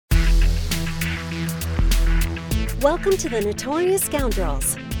Welcome to the Notorious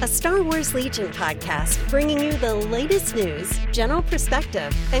Scoundrels, a Star Wars Legion podcast bringing you the latest news, general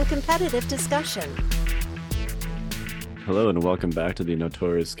perspective, and competitive discussion. Hello and welcome back to the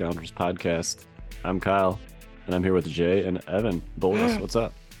Notorious Scoundrels podcast. I'm Kyle, and I'm here with Jay and Evan. Bulriss, what's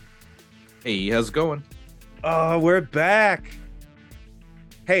up? Hey, how's it going? Oh, we're back.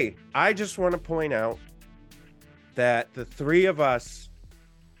 Hey, I just want to point out that the three of us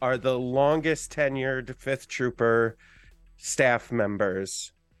are the longest tenured 5th Trooper staff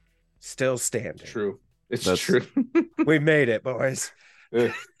members still standing. True. That's true. We made it, boys.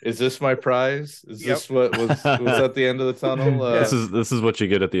 Is this my prize? Is Yep. this what was at the end of the tunnel? This is what you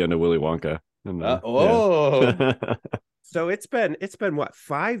get at the end of Willy Wonka. So it's been what,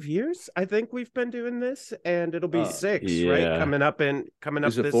 5 years? I think we've been doing this, and it'll be 6, right? Coming up.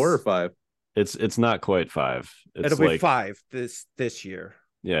 Is it 4 or 5? It's not quite 5. It'll be 5 this year.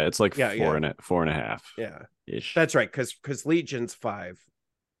 Yeah, it's like four and a half. Yeah, ish. That's right, because Legion's 5.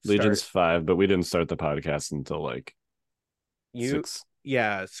 Legion's 5, but we didn't start the podcast until like 6.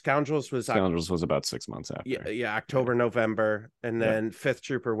 Yeah, Scoundrels was about 6 months after. Yeah, October, November, and then 5th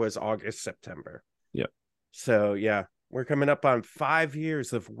Trooper was August, September. Yep. So yeah, we're coming up on 5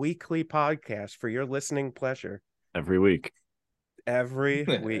 years of weekly podcasts for your listening pleasure. Every week. Every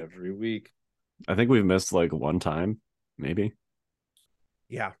week. Every week. I think we've missed like one time, maybe.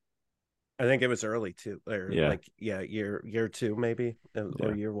 Yeah. I think it was early too. Or year 2 maybe,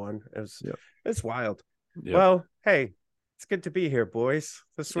 or year 1. It's wild. Yep. Well, hey, it's good to be here, boys.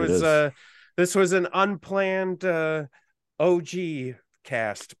 This was an unplanned OG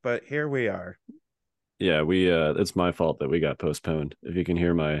cast, but here we are. Yeah, it's my fault that we got postponed. If you can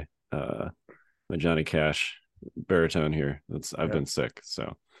hear my Johnny Cash baritone here, I've been sick,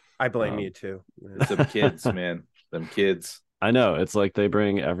 so I blame you too. Them kids, man. Them kids. I know, it's like they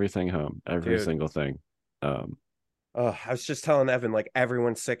bring everything home, every single thing. I was just telling Evan, like,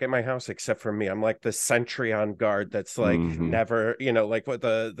 everyone's sick at my house except for me. I'm like the sentry on guard that's like never, like what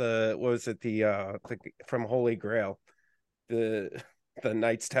what was it, the from Holy Grail, the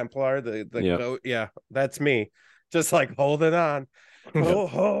Knights Templar, the goat. Yeah, that's me, just like holding on.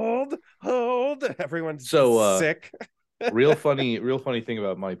 hold. Everyone's sick. real funny thing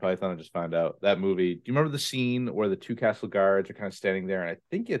about Monty Python. I just found out that movie. Do you remember the scene where the 2 castle guards are kind of standing there, and I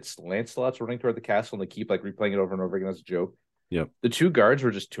think it's Lancelot's running toward the castle, and they keep like replaying it over and over again as a joke? Yep. The 2 guards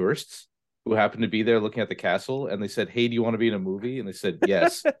were just tourists who happened to be there looking at the castle, and they said, "Hey, do you want to be in a movie?" And they said,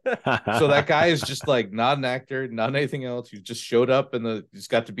 "Yes." So that guy is just like not an actor, not anything else. He just showed up, and he's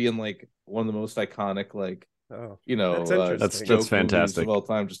got to be in like one of the most iconic, like that's fantastic of all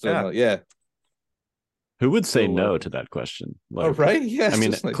time. Just Who would say no to that question? Like, right? Yeah. I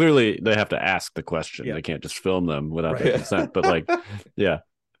mean, clearly they have to ask the question. Yeah. They can't just film them without their consent. But like, yeah.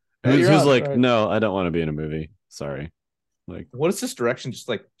 Who's like, right. No, I don't want to be in a movie. Sorry. Like, what is this direction? Just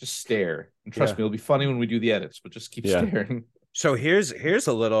stare. And trust me, it'll be funny when we do the edits, but just keep staring. So here's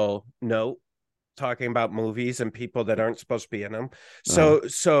a little note talking about movies and people that aren't supposed to be in them.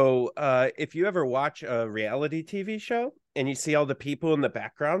 So if you ever watch a reality TV show and you see all the people in the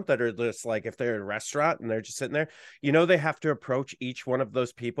background that are just like, if they're in a restaurant and they're just sitting there, they have to approach each one of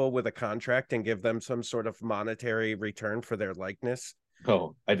those people with a contract and give them some sort of monetary return for their likeness.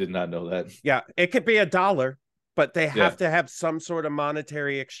 Oh, I did not know that. Yeah, it could be $1, but they have to have some sort of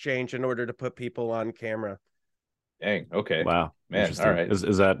monetary exchange in order to put people on camera. Dang. Okay. Wow. Man. All right.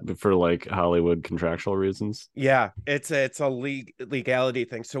 Is that for like Hollywood contractual reasons? Yeah, it's a legality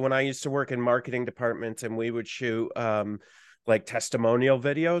thing. So when I used to work in marketing departments and we would shoot like testimonial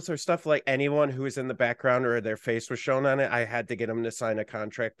videos or stuff, like anyone who was in the background or their face was shown on it, I had to get them to sign a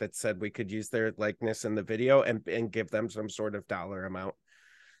contract that said we could use their likeness in the video and give them some sort of dollar amount.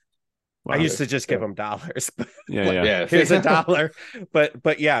 Wow, I used to just give them dollars. Yeah. Here's $1.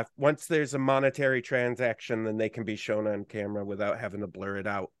 But yeah, once there's a monetary transaction, then they can be shown on camera without having to blur it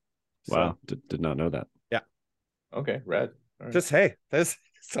out. Wow, did not know that. Yeah. Okay, rad. Right. Just there's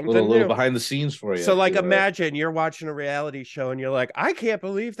something a little behind the scenes for you. So like, imagine you're watching a reality show and you're like, I can't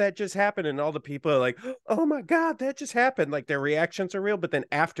believe that just happened, and all the people are like, oh my god, that just happened. Like, their reactions are real, but then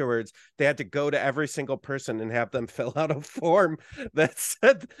afterwards they had to go to every single person and have them fill out a form that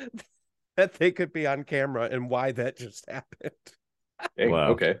said that they could be on camera and why that just happened. Hey, wow.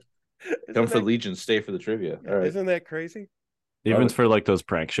 Okay. Come for Legion, stay for the trivia. All right. Isn't that crazy? Even for like those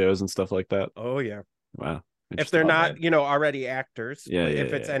prank shows and stuff like that. Oh yeah. Wow. If they're not, already actors. Yeah.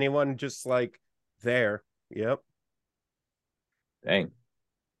 If it's anyone just like there. Yep. Dang.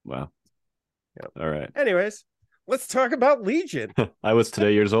 Wow. Yep. All right. Anyways, let's talk about Legion. I was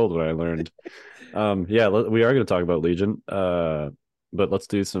today years old when I learned. We are going to talk about Legion. But let's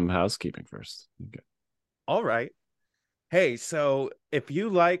do some housekeeping first. Okay. All right. Hey, so if you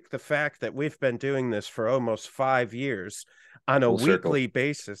like the fact that we've been doing this for almost 5 years on a Full circle. weekly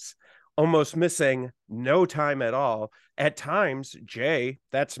basis, almost missing no time at all, at times, Jay,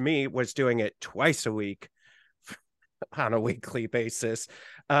 that's me, was doing it twice a week on a weekly basis.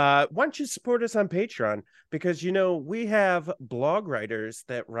 Why don't you support us on Patreon? Because, you know, we have blog writers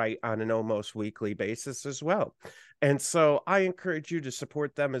that write on an almost weekly basis as well. And so I encourage you to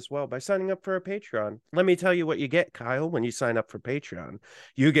support them as well by signing up for a Patreon. Let me tell you what you get, Kyle, when you sign up for Patreon.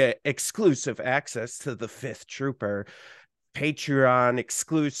 You get exclusive access to the Fifth Trooper, Patreon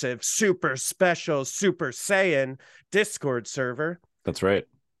exclusive, super special, Super Saiyan Discord server. That's right.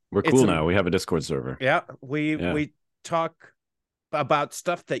 We're cool now. We have a Discord server. Yeah, we talk about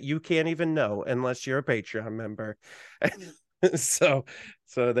stuff that you can't even know unless you're a Patreon member. so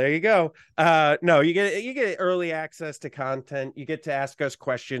there you go. No, you get early access to content. You get to ask us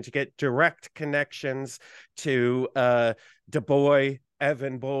questions. You get direct connections to DeBoy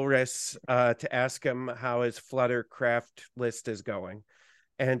Evan Bulriss to ask him how his Fluttercraft list is going.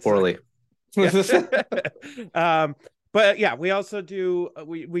 And poorly. But yeah, we also do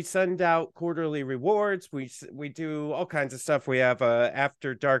we send out quarterly rewards. We do all kinds of stuff. We have a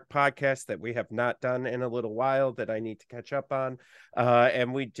After Dark podcast that we have not done in a little while that I need to catch up on.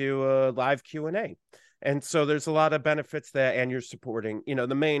 And we do a live Q&A. And so there's a lot of benefits that, and you're supporting, you know,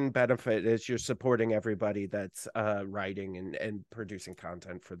 the main benefit is you're supporting everybody that's writing and producing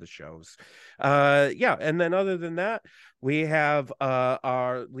content for the shows. Yeah. And then other than that, we have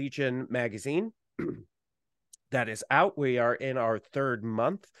our Legion magazine that is out. We are in our 3rd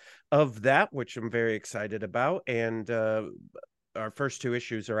month of that, which I'm very excited about. And our first 2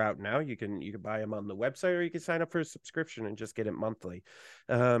 issues are out now. You can buy them on the website, or you can sign up for a subscription and just get it monthly.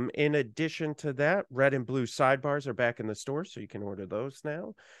 In addition to that, red and blue sidebars are back in the store, so you can order those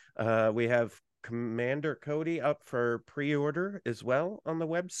now. We have Commander Cody up for pre-order as well on the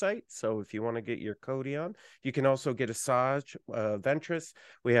website. So if you want to get your Cody on, you can also get Asajj Ventress.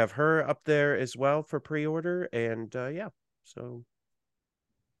 We have her up there as well for pre-order. And yeah, so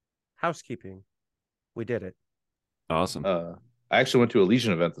housekeeping. We did it. Awesome. I actually went to a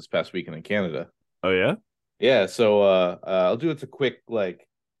Legion event this past weekend in Canada. Oh yeah? Yeah, so I'll do it a quick, like,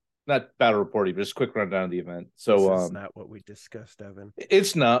 not battle reporting, but just a quick rundown of the event. So this is not what we discussed, Evan.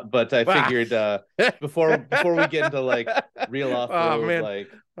 It's not, but I figured before we get into like real off-road, like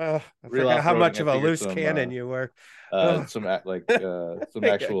I forgot how much of a loose cannon you were. Some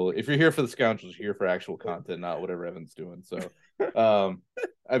actual. If you're here for the Scoundrels, you're here for actual content, not whatever Evan's doing. So,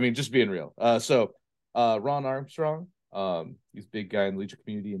 I mean, just being real. So Ron Armstrong, he's a big guy in the Legion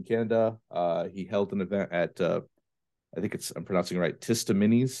community in Canada. He held an event at I think I'm pronouncing it right, Tista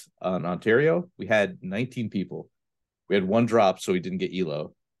Minis in Ontario. We had 19 people. We had 1 drop, so we didn't get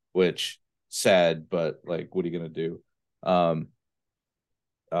ELO, which sad, but like, what are you gonna do? I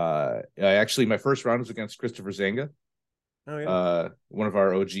actually, my first round was against Christopher Zanga. Oh yeah. One of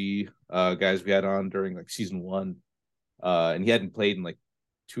our OG guys we had on during like season 1. And he hadn't played in like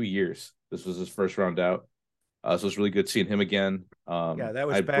 2 years. This was his first round out. So it was really good seeing him again. Yeah, that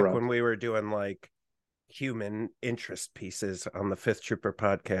was back when we were doing like human interest pieces on the Fifth Trooper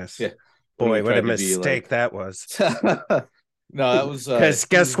podcast. Yeah, boy, what a mistake that was. No, that was because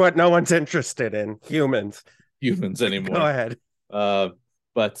guess what? No one's interested in humans anymore. Go ahead.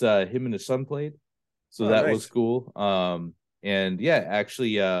 But him and his son played, so that was cool. And yeah,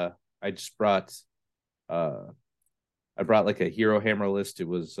 actually, I just brought like a hero hammer list. It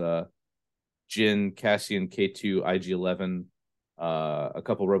was Jin, Cassian, K2, IG-11, a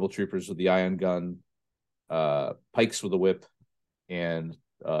couple rebel troopers with the ion gun, pikes with a whip, and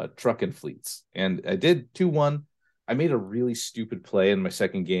truck and fleets. And I did 2-1. I made a really stupid play in my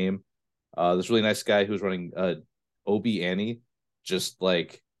second game. This really nice guy who was running Obi Annie, just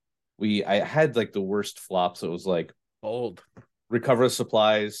like I had like the worst flops. It was like bold, recover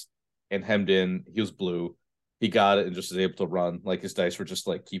supplies and hemmed in. He was blue. He got it and just was able to run. Like his dice were just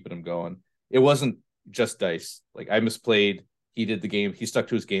like keeping him going. It wasn't just dice. Like I misplayed. He did the game. He stuck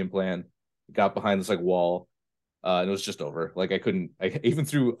to his game plan. Got behind this like wall, and it was just over. Like I even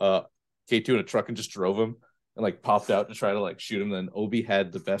threw K2 in a truck and just drove him and like popped out to try to like shoot him. Then Obi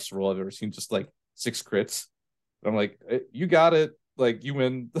had the best roll I've ever seen, just like 6 crits. And I'm like, you got it. Like you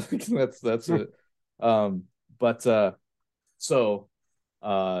win. that's it. So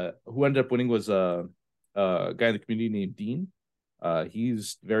who ended up winning was a guy in the community named Dean.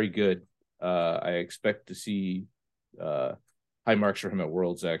 He's very good. I expect to see high marks for him at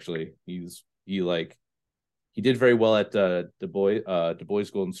Worlds. Actually, he did very well at Du Bois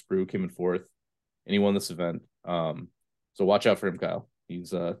Golden Sprue, came in 4th, and he won this event. So watch out for him, Kyle.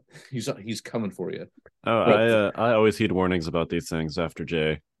 He's coming for you. Oh, But I always heed warnings about these things after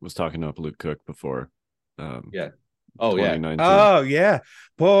Jay was talking up Luke Cook before. Yeah. Oh yeah. 2019. Oh yeah,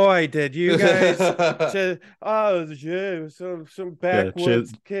 boy, did you guys just Jay, some Yeah,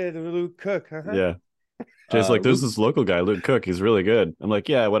 backwoods kid, Luke Cook, huh? yeah. Jay's like, there's Luke. this local guy, Luke Cook. He's really good. I'm like,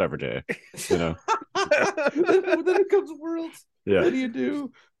 yeah, whatever, Jay. You know, Then it comes Worlds. yeah. What do you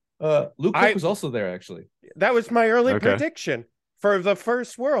do? Luke Cook was also there actually. That was my early Okay. prediction for the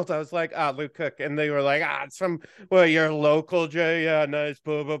first World. I was like, Luke Cook, and they were like, well, you're local, Jay, yeah, nice,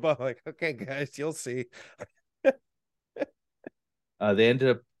 blah blah blah. Like, okay, guys, you'll see. They ended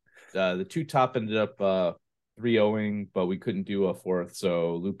up the two top ended up 3-0ing, but we couldn't do a fourth.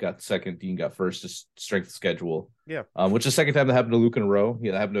 So Luke got second, Dean got first, just strength of schedule. Yeah. Which is the second time that happened to Luke in a row.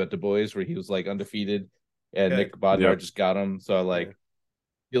 Yeah, that happened to at Du Bois where he was like undefeated and Nick Bodnar just got him. So like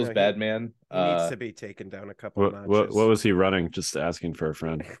feels bad, man. He needs to be taken down a couple what, notches. what was he running? Just asking for a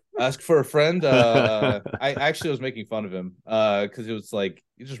friend. Ask for a friend. I actually was making fun of him because it was like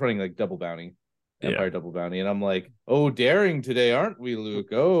he's just running like double bounty. Empire double bounty, and I'm like, oh, daring today, aren't we, Luke?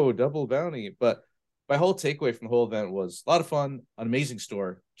 Oh, double bounty. But my whole takeaway from the whole event was a lot of fun, an amazing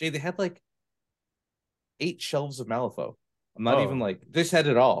store. Jay, they had like 8 shelves of Malifaux. I'm not even like they just had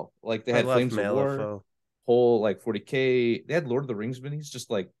it all. Like they had Flames of War, whole like 40K. They had Lord of the Rings minis,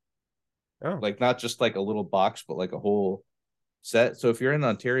 just like like not just like a little box, but like a whole set. So if you're in the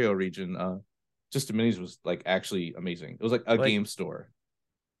Ontario region, just the minis was like actually amazing. It was like a game store.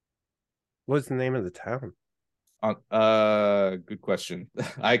 What's the name of the town? Good question.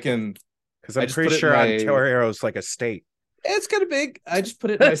 I can because I'm pretty sure Ontario is like a state. It's kind of big. I just put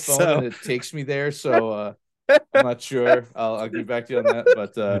it in my phone and it takes me there. So I'm not sure. I'll get back to you on that.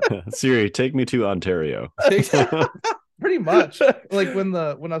 But Siri, take me to Ontario. Pretty much. Like when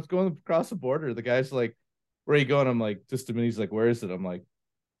I was going across the border, the guy's like, "Where are you going?" I'm like, "Just a minute." He's like, "Where is it?" I'm like,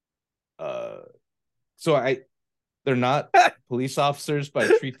 So they're not police officers, but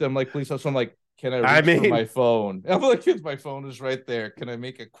I treat them like police officers. So I'm like, can I reach for my phone? I'm like, my phone is right there. Can I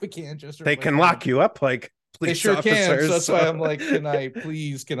make a quick hand gesture? They can lock you up like police they sure officers. Can. So that's why I'm like, can I grab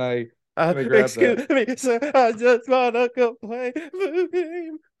excuse me, sir, I just want to go play the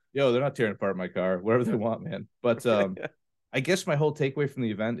game. Yo, they're not tearing apart my car. Whatever they want, man. But I guess my whole takeaway from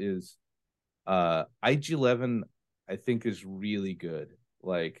the event is IG-11, I think, is really good.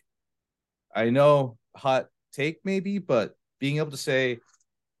 Like, I know hot take maybe, but being able to say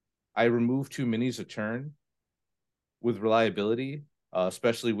I remove 2 minis a turn with reliability,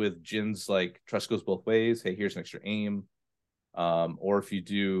 especially with Jin's like trust goes both ways. Hey, here's an extra aim. Or if you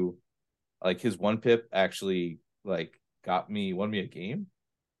do like his 1-pip actually like won me a game,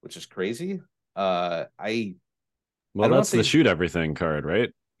 which is crazy. That's the shoot everything card, right?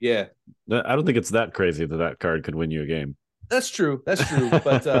 Yeah. I don't think it's that crazy that card could win you a game. That's true.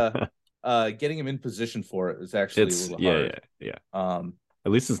 But getting him in position for it is actually a little hard. Yeah.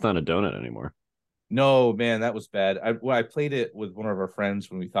 At least it's not a donut anymore. No, man, that was bad. I played it with one of our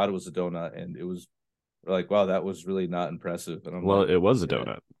friends when we thought it was a donut, and it was like, wow, that was really not impressive. And it was a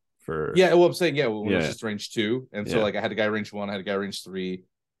donut for I'm saying when it was just range 2, and so like I had a guy range 1, I had a guy range 3,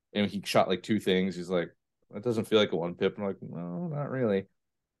 and he shot like 2 things. He's like, that doesn't feel like a 1-pip. I'm like, no, not really.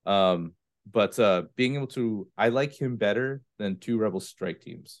 But being able to, I like him better than 2 Rebel strike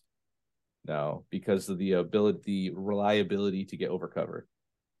teams now because of the reliability to get over cover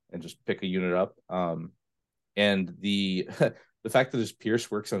and just pick a unit up. And the the fact that his Pierce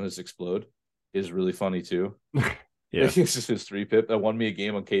works on his explode is really funny too. Yeah, it's just his 3-pip that won me a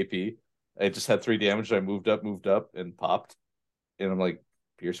game on KP. I just had 3 damage. I moved up, and popped, and I'm like,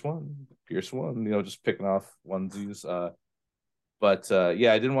 Pierce one, just picking off onesies. But I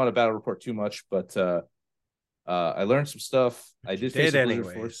didn't want to battle report too much, but I learned some stuff. I did face a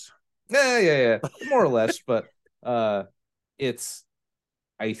Blizzard Force. Yeah, more or less. But I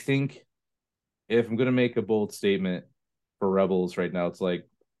think if I'm gonna make a bold statement for Rebels right now, it's like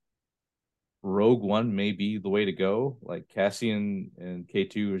Rogue One may be the way to go. Like Cassian and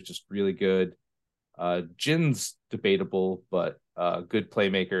K2 is just really good. Jin's debatable, but good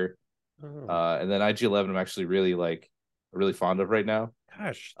playmaker. And then IG-11 I'm actually really fond of right now.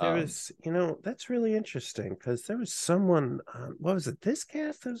 Gosh, there was, that's really interesting because there was someone, what was it, this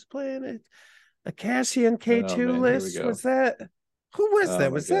cast that was playing it? A Cassian K2 list? Was that? Who was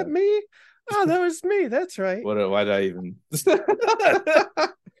that? Was that me? Oh, that was me. That's right. Why did I even?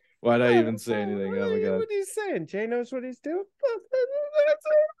 Why did I even say anything? Oh my god! What are you saying? Jay knows what he's doing.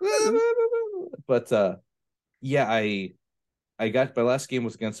 But I got my last game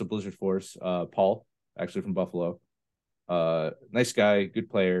was against the Blizzard Force. Paul, actually from Buffalo. Nice guy, good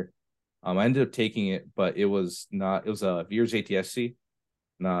player. I ended up taking it, but it was a Veers ATSC,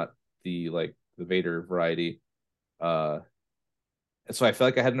 not the the Vader variety. And so I feel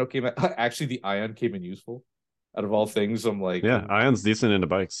like I had an okay. Actually, the Ion came in useful. Out of all things, I'm like, yeah, Ion's decent into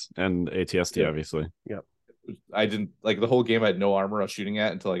bikes and ATST, obviously. Yep. I didn't like the whole game. I had no armor I was shooting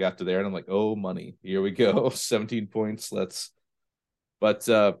at until I got to there, and I'm like, oh, money. Here we go. 17 points. But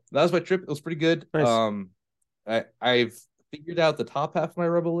that was my trip. It was pretty good. Nice. I've figured out the top half of my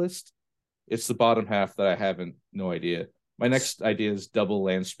rebel list. It's the bottom half that I haven't. No idea. My next idea is double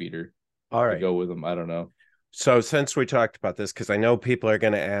land speeder. All right. To go with them. I don't know. So since we talked about this, because I know people are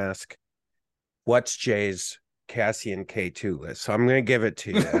going to ask, what's Jay's Cassian K2 list? So I'm going to give it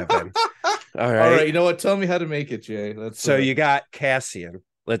to you, Evan. All right. You know what? Tell me how to make it, Jay. You got Cassian.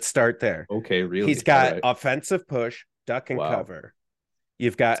 Let's start there. Okay, really? He's got offensive push, duck and cover.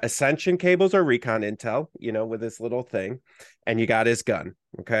 You've got ascension cables or recon intel, with his little thing, and you got his gun.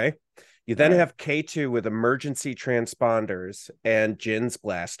 Okay. You then have K2 with emergency transponders and Jin's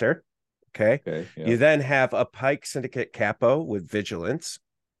blaster. Okay. Yeah. You then have a Pike Syndicate capo with vigilance.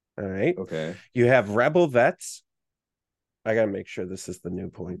 All right. Okay. You have rebel vets. I gotta make sure this is the new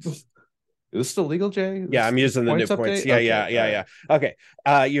points. Is this still legal, Jay? Yeah, I'm using the new points. Yeah. Okay.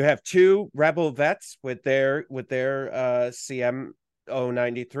 You have 2 rebel vets with their CM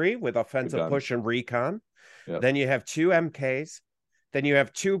 093 with offensive push and recon. Yep. Then you have 2 MKs. Then you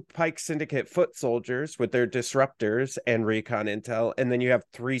have 2 Pike Syndicate foot soldiers with their disruptors and recon intel. And then you have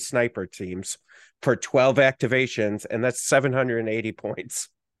 3 sniper teams for 12 activations, and that's 780 points.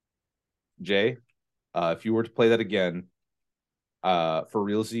 Jay, if you were to play that again, for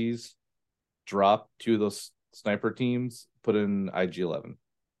realsies, drop 2 of those sniper teams, put in IG-11.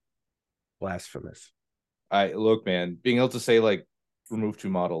 Blasphemous. Look, man, being able to say like remove 2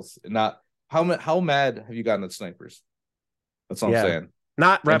 models, not how mad have you gotten at snipers? That's what I'm saying.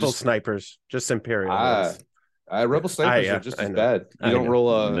 Not rebel snipers, just Imperial. Rebel snipers are just as bad. You don't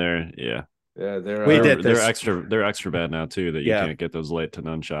roll a. They're extra bad now too. That you can't get those late to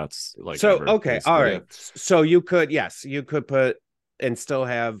none shots. Like so, ever, okay, basically. All right. So you could put and still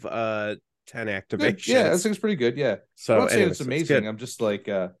have 10 activations. Yeah, that seems pretty good. Yeah. So I'm not saying it's amazing. I'm just like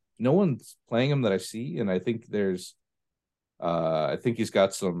no one's playing him that I see, and I think I think he's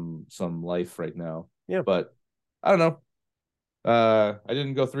got some life right now. Yeah, but I don't know. I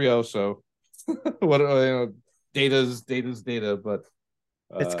didn't go 3-0, so what data's data, but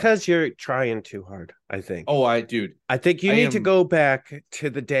it's because you're trying too hard, I think. I think you need to go back to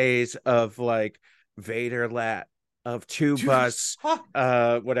the days of like Vader lat of 2 bus,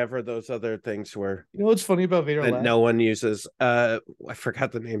 whatever those other things were. You know what's funny about Vader that lat? No one uses. I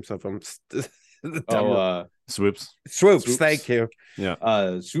forgot the names of them. Swoops. Thank you.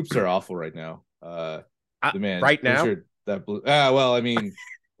 Yeah. Swoops are awful right now. The man right now. That blue. Well, I mean,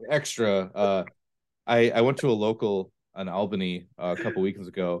 extra. I went to a local in Albany a couple weekends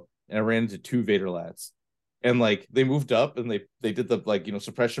ago, and I ran into 2 Vader lats, and like they moved up and they did the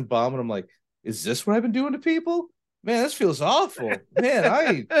suppression bomb, and I'm like, is this what I've been doing to people? Man, this feels awful. Man,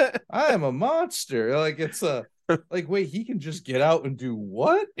 I am a monster. Like it's like wait, he can just get out and do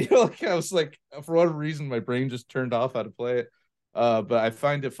what? Like I was like, for whatever reason, my brain just turned off how to play it. But I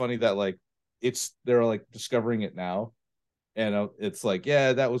find it funny that like they're like discovering it now. And it's like,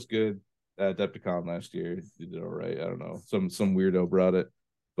 yeah, that was good. Adepticon last year, you did all right. I don't know, some weirdo brought it,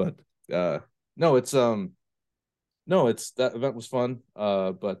 but it's that event was fun.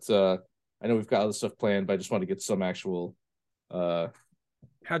 But I know we've got other stuff planned, but I just want to get some actual. How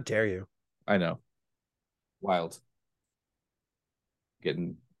dare you? I know, wild.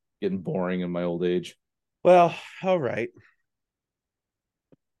 Getting boring in my old age. Well, all right.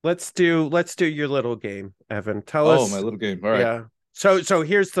 Let's do your little game, Evan. Tell us. Oh, my little game. All right. Yeah. So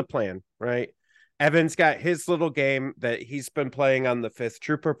here's the plan, right? Evan's got his little game that he's been playing on the 5th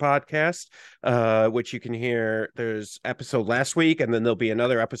Trooper podcast, which you can hear. There's episode last week, and then there'll be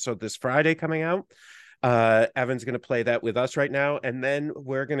another episode this Friday coming out. Evan's going to play that with us right now, and then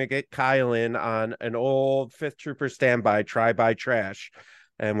we're going to get Kyle in on an old 5th Trooper standby, try by trash,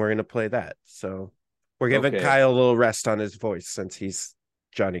 and we're going to play that. So we're giving Kyle a little rest on his voice since he's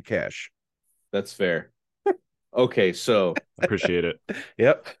Johnny Cash. That's fair. Okay, so appreciate it.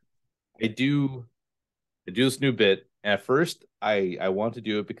 Yep. I do this new bit. At first, I want to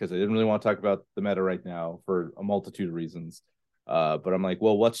do it because I didn't really want to talk about the meta right now for a multitude of reasons. But I'm like,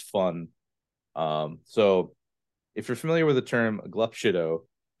 well, what's fun? So if you're familiar with the term Glupshido,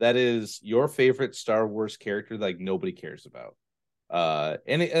 that is your favorite Star Wars character that like nobody cares about.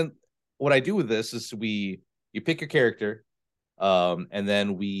 And what I do with this is you pick your character, and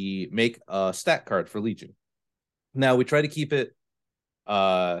then we make a stat card for Legion. Now we try to keep it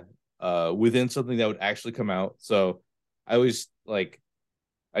within something that would actually come out. So I always like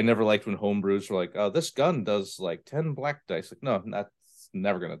I never liked when homebrews were like, oh, this gun does like 10 black dice. Like, no,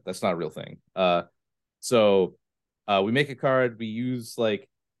 that's not a real thing. So we make a card, we use like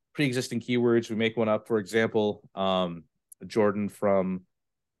pre-existing keywords, we make one up. For example, Jordan from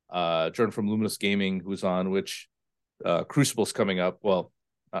Luminous Gaming, who's on, which Crucible's coming up. Well,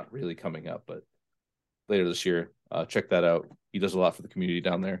 not really coming up, but later this year. Check that out. He does a lot for the community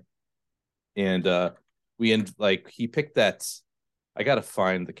down there. And he picked that. I gotta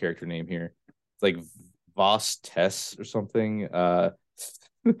find the character name here. It's like Voss Tess or something.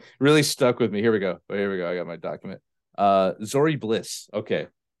 Really stuck with me. Here we go. I got my document. Zori Bliss. Okay.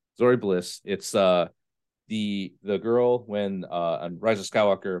 Zori Bliss. It's the girl when on Rise of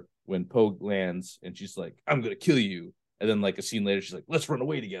Skywalker, when Poe lands and she's like, I'm gonna kill you. And then like a scene later, she's like, let's run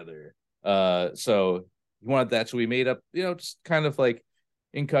away together. So we wanted that. So we made up, just kind of like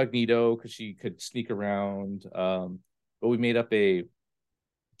incognito because she could sneak around. But we made up a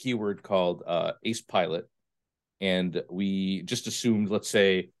keyword called Ace Pilot. And we just assumed, let's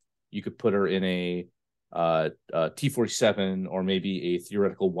say, you could put her in a T-47 or maybe a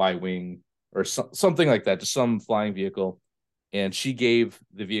theoretical Y-Wing or something like that, just some flying vehicle. And she gave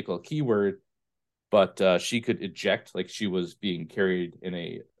the vehicle a keyword, but she could eject like she was being carried in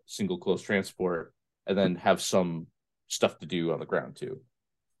a single close transport and then have some stuff to do on the ground too.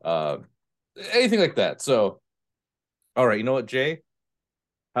 Anything like that. So, all right, you know what, Jay?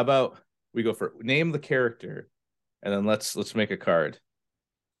 How about we go for name the character and then let's make a card.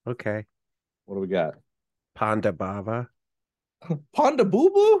 Okay. What do we got? Ponda Baba. Ponda Boo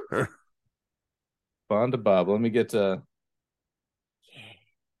Boo? Ponda Bob. Let me get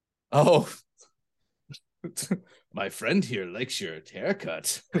Oh. My friend here likes your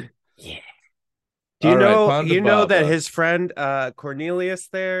haircut. Yeah. Do you know know that his friend Cornelius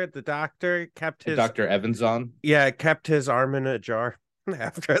there, the doctor, kept his Dr. Evans on? Yeah, kept his arm in a jar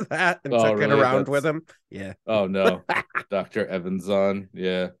after that and took it around with him. Yeah. Oh no. Dr. Evans on.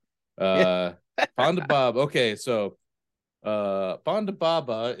 Yeah. Ponda Bob. Okay, so Ponda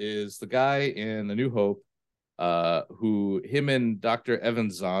Baba is the guy in A New Hope who him and Dr.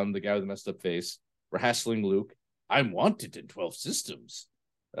 Evans on, the guy with the messed up face, were hassling Luke. I'm wanted in 12 systems.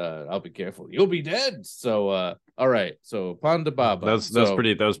 I'll be careful. You'll be dead. So all right. So Ponda Baba. That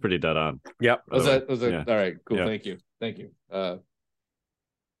was pretty dead on. Yep. Was that yeah. All right, cool. Yeah. Thank you.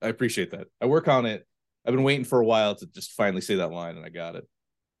 I appreciate that. I work on it. I've been waiting for a while to just finally say that line, and I got it.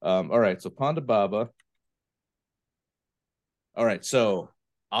 All right, so Ponda Baba. All right, so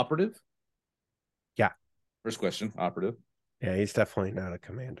operative. Yeah. First question, operative. Yeah, he's definitely not a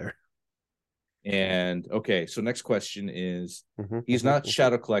commander. And okay, so next question is he's not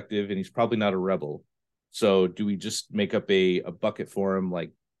Shadow Collective and he's probably not a rebel. So do we just make up a bucket for him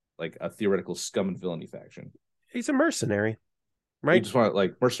like a theoretical scum and villainy faction? He's a mercenary, right? You just want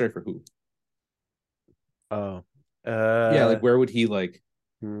like mercenary for who? Oh. Yeah, like where would he like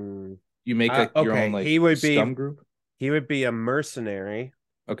you make like your own like scum group? He would be a mercenary.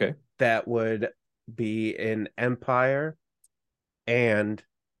 Okay. That would be in Empire and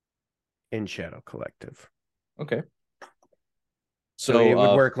in Shadow Collective. Okay. So it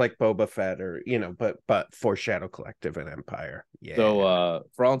would work like Boba Fett or, but for Shadow Collective and Empire. Yeah. So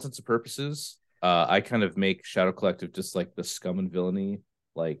for all intents and purposes, I kind of make Shadow Collective just like the scum and villainy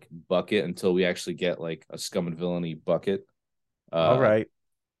like bucket until we actually get like a scum and villainy bucket. All right.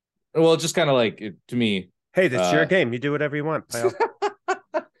 Well, just kind of like to me. Hey, this is your game. You do whatever you want, pal.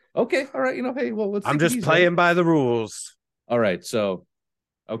 Okay. All right. Hey, well, I'm just playing by the rules. All right. So,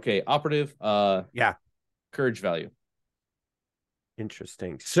 okay. Operative. Yeah. Courage value.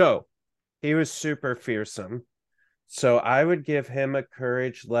 Interesting. So he was super fearsome. So I would give him a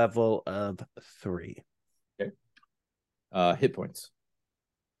courage level of 3. Okay. Hit points.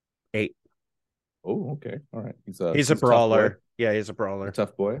 8. Oh, okay. All right. He's a brawler. Yeah, he's a brawler. A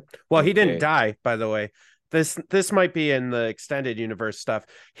tough boy. Well, he didn't die, by the way. This might be in the extended universe stuff.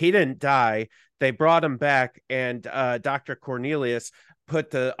 He didn't die. They brought him back, and Dr. Cornelius put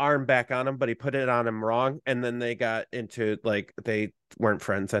the arm back on him, but he put it on him wrong. And then they got into they weren't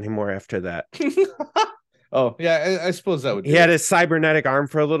friends anymore after that. Oh, yeah, I suppose that would He had his cybernetic arm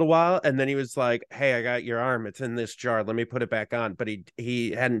for a little while, and then he was like, hey, I got your arm. It's in this jar. Let me put it back on. But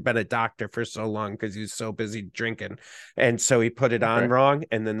he hadn't been a doctor for so long because he was so busy drinking. And so he put it on wrong,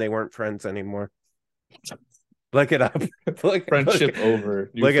 and then they weren't friends anymore. Look it up. Friendship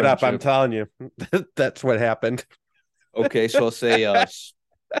over. Look it up. I'm telling you. That's what happened. Okay, so I'll say I'm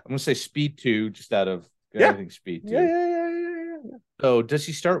gonna say speed 2 just out of everything speed 2. Yeah. So does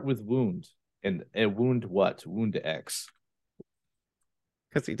he start with wound? And wound what? Wound X.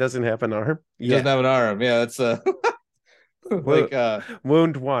 Because he doesn't have an arm. He doesn't have an arm. Yeah, that's like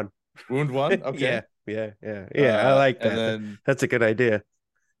wound one. Wound one. Okay. Yeah. I like that. And then that's a good idea.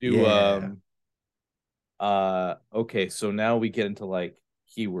 Okay, so now we get into like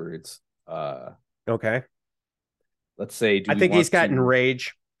keywords. Okay. Let's say I think he's got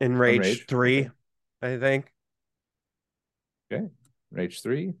Enrage 3, okay. I think. Okay. Rage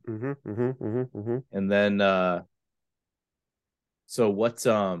 3. Mm-hmm. And then so what's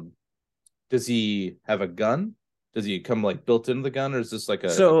does he have a gun? Does he come like built into the gun, or is this like a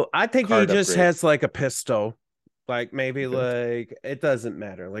So I think he just upgrade? has like a pistol. Like maybe like it doesn't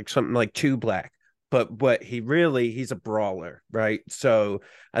matter, like something like 2 black. But he's a brawler, right? So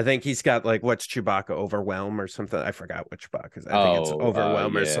I think he's got like what's Chewbacca, Overwhelm or something. I forgot what Chewbacca's. I think it's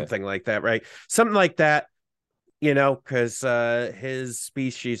Overwhelm or something like that, right? Something like that, because his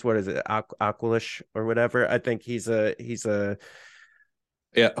species, what is it, Aqualish or whatever? I think he's a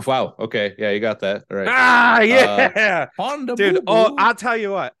yeah. Wow. Okay. Yeah, you got that. All right. Yeah. Dude, I'll tell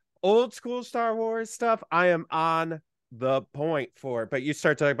you what. Old school Star Wars stuff, I am on the point for. But you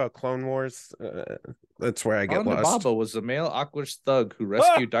start talking about Clone Wars, that's where I get lost. Baba was a male Aqualish thug who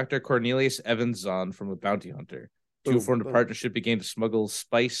rescued Dr. Cornelius Evanson from a bounty hunter. Two formed a partnership, began to smuggle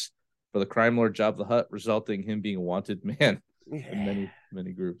spice for the crime lord Jabba the Hutt, resulting in him being a wanted man in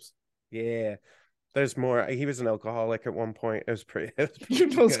many groups. Yeah. There's more. He was an alcoholic at one point. It was pretty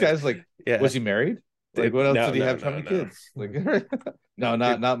those guys, like, was he married? Like, what else did he have? How many kids? Like, no,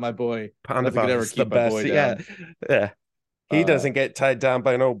 not my boy. Pound could ever keep my boy down. Yeah. He doesn't get tied down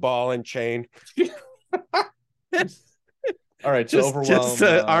by an old ball and chain. All right, so just, Overwhelm. Just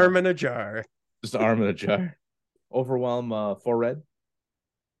an arm in a jar. Just an arm in a jar. Overwhelm 4 red.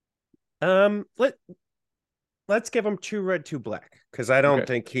 Let's give him 2 red, 2 black, because I don't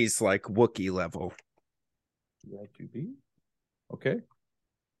think he's like Wookiee level. Yeah, 2B. Okay.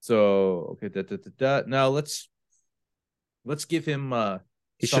 So now let's give him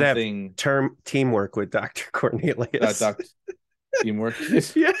he something. Should have teamwork with Dr. Cornelius. Teamwork.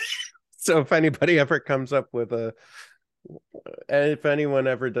 Yeah. So if anybody ever comes up with if anyone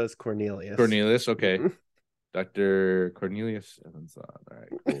ever does Cornelius, okay. Dr. Cornelius Evanson. All right,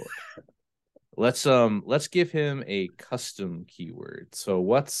 cool. Let's give him a custom keyword. So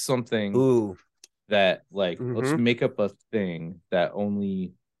what's something that like let's make up a thing that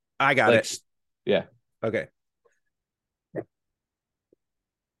only I got it. Yeah. Okay.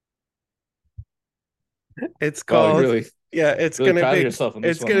 It's called it's really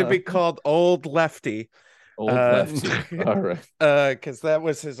gonna be called Old Lefty. Old Lefty. All right. Because that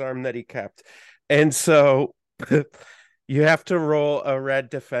was his arm that he kept. And so you have to roll a red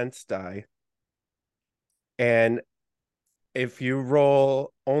defense die. And if you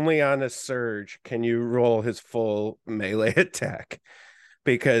roll only on a surge, can you roll his full melee attack?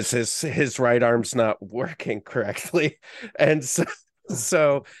 Because his right arm's not working correctly. And so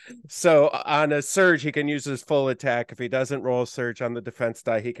on a surge, he can use his full attack. If he doesn't roll a surge on the defense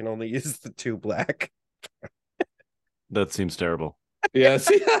die, he can only use the 2 black. That seems terrible. Yes.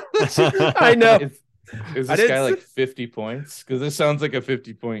 I know. Is this guy like 50 points? Because this sounds like a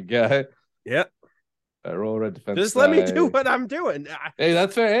 50-point guy. Yep. Roll red defense. Just let me do what I'm doing. Hey,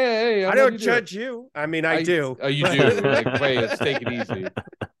 that's fair. Hey, I don't judge you. I mean, I do. Oh, you do. Like, wait, let's take it easy.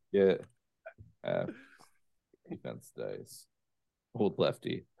 Yeah. Defense dice. Old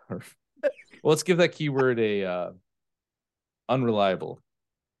Lefty. Well, let's give that keyword a unreliable.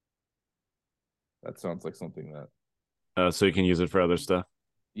 That sounds like something that. So you can use it for other stuff.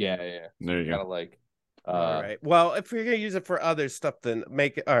 Yeah. There you go. Kind of like. All right. Well, if you're gonna use it for other stuff, then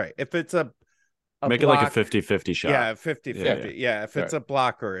make it. All right. If it's make block, it like a 50-50 shot. Yeah, 50-50. Yeah, if it's a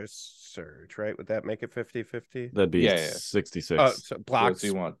block or a surge, right? Would that make it 50-50? That'd be 66. Oh, so blocks. So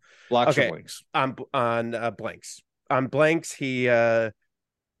you want blocks or blanks? On blanks. On blanks, he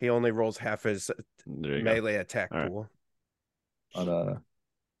only rolls half his melee attack pool. Right.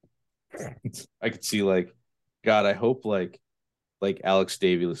 I could see like, God, I hope like Alex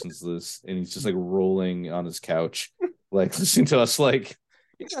Davey listens to this and he's just like rolling on his couch, like listening to us like,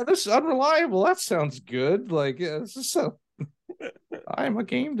 yeah, this is unreliable. That sounds good. Like, yeah, this is so. I'm a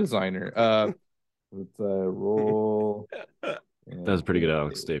game designer. Let's roll. That was a pretty good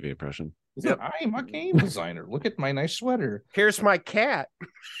Alex Davey impression. Yep. I'm a game designer. Look at my nice sweater. Here's my cat.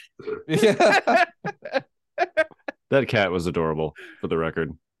 Yeah. That cat was adorable, for the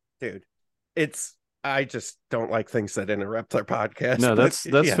record. Dude, I just don't like things that interrupt our podcast. No, that's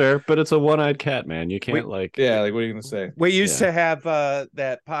fair, but it's a one-eyed cat, man. You can't like what are you gonna say? We used to have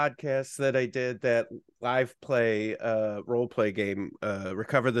that podcast that I did, that live play role play game,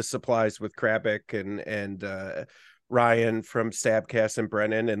 Recover the Supplies with Krabick and Ryan from Stabcast and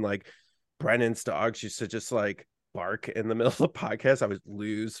Brennan, and like Brennan's dogs used to just like bark in the middle of the podcast, I would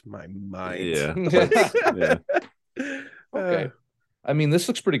lose my mind. Yeah. Yeah. Okay. I mean, this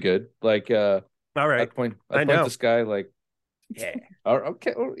looks pretty good. Like, all right. I'd point this guy like, yeah.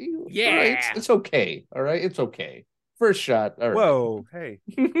 Okay. Yeah. All right, it's okay. All right. It's okay. First shot. All right. Whoa. Hey.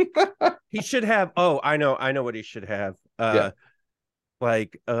 He should have. Oh, I know what he should have.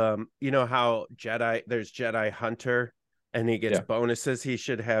 Like, you know how there's Jedi Hunter and he gets bonuses. He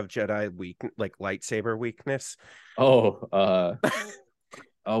should have Jedi like lightsaber weakness. Oh,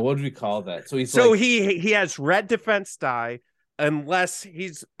 what do we call that? So he has red defense die unless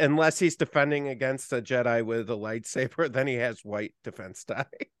he's defending against a Jedi with a lightsaber, then he has white defense die.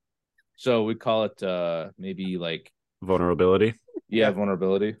 So we call it maybe like vulnerability. Yeah,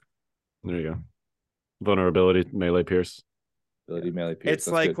 vulnerability. There you go. Vulnerability, melee pierce. Melee pierce. It's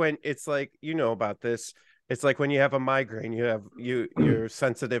like when it's like, you know about this. It's like when you have a migraine, you're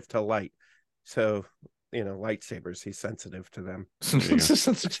sensitive to light. So, you know, lightsabers, he's sensitive to them.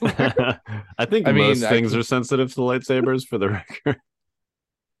 I think most things are sensitive to lightsabers, for the record.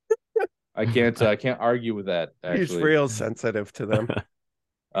 I can't argue with that, actually. He's real sensitive to them.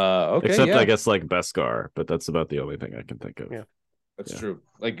 Okay. Except I guess like Beskar, but that's about the only thing I can think of. Yeah. That's true.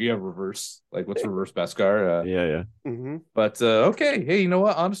 Like you have reverse, like what's reverse Beskar? Yeah. Mm-hmm. But okay. Hey, you know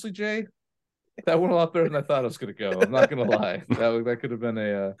what? Honestly, Jay, that went a lot better than I thought it was gonna go. I'm not gonna lie. That could have been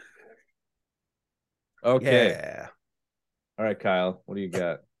a okay. Yeah. All right, Kyle. What do you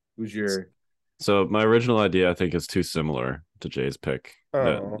got? Who's your So my original idea, I think, is too similar to Jay's pick.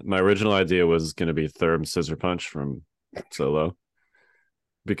 My original idea was gonna be Thurm Scissor Punch from Solo,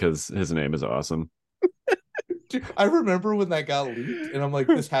 because his name is awesome. Dude, I remember when that got leaked, and I'm like,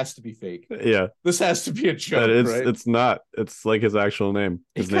 this has to be fake. Yeah. This has to be a joke, right? It's not. It's like his actual name.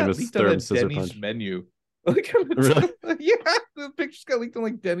 His name is Thurm Scissor Punch. Menu. Like, really? Yeah, the pictures got leaked on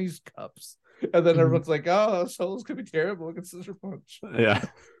like Denny's cups. And then everyone's like, oh, Solo's gonna be terrible. Look at Scissor Punch. Yeah.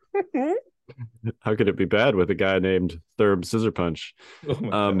 How could it be bad with a guy named Thurm Scissor Punch? Oh my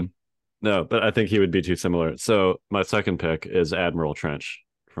God. No, but I think he would be too similar. So my second pick is Admiral Trench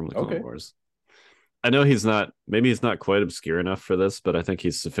from the Clone Wars. I know maybe he's not quite obscure enough for this, but I think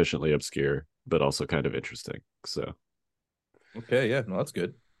he's sufficiently obscure, but also kind of interesting. So okay, yeah, no, that's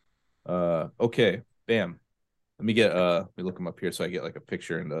good. Okay, bam. Let me look him up here so I get like a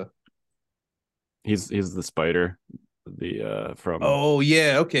picture and he's the spider, from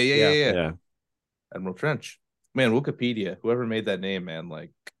yeah. Admiral Trench. Man, Wikipedia, whoever made that name, man,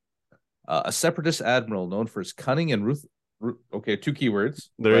 like a separatist admiral known for his cunning and okay, 2 keywords.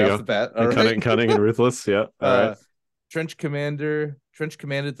 There you go. Off the bat. Cunning and ruthless. Yeah. All right. Trench commanded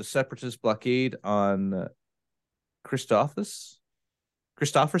the separatist blockade on Christopherson.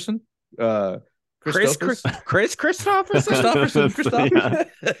 Chris Christopherson.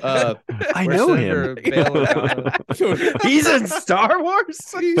 Yeah. I know him. He's in Star Wars.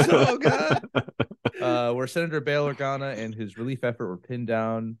 Oh God. Where Senator Bail Organa and his relief effort were pinned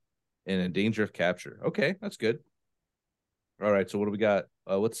down and in danger of capture. Okay, that's good. All right, so what do we got?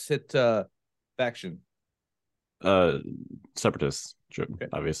 Let's hit faction. Separatists, sure, okay.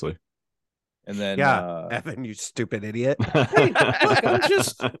 Obviously. And then Evan, you stupid idiot. Hey, look,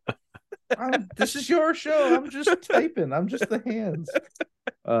 this is your show. I'm just typing. I'm just the hands.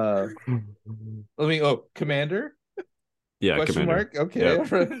 Commander. Yeah, question Commander. Mark. Okay.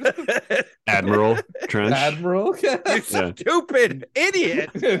 Yep. Admiral Trench. Admiral. You stupid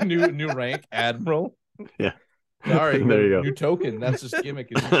idiot. New rank, Admiral. Yeah. Sorry, there you go. New token. That's his gimmick.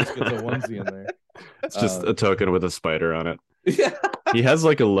 Is he just gets a onesie in there. It's just a token with a spider on it. Yeah. He has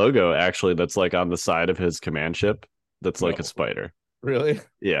like a logo actually that's like on the side of his command ship. That's like a spider. Really?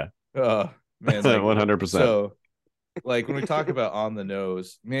 Yeah. Oh man, 100%. So, like when we talk about on the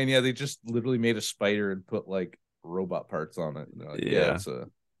nose, man, yeah, they just literally made a spider and put like robot parts on it. Like, yeah.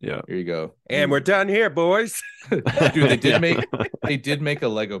 Here you go. And we're done here, boys. Dude, they did make a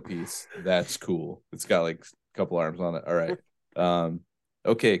Lego piece. That's cool. It's got like a couple arms on it. All right.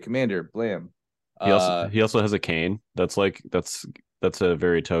 Okay, Commander Blam. He also has a cane. That's a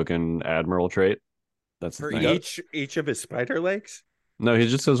very token admiral trait. That's for each of his spider legs. No, he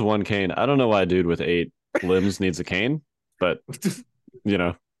just has one cane. I don't know why a dude with 8 limbs needs a cane, but you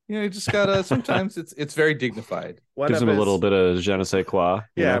know. Yeah, you just gotta. Sometimes it's very dignified. Gives him a little bit of je ne sais quoi.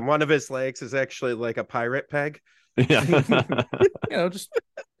 Yeah, and one of his legs is actually like a pirate peg. Yeah, just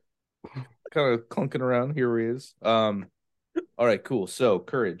kind of clunking around. Here he is. All right, cool. So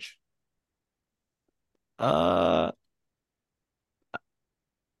courage. I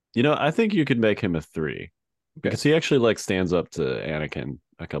think you could make him a 3 because he actually like stands up to Anakin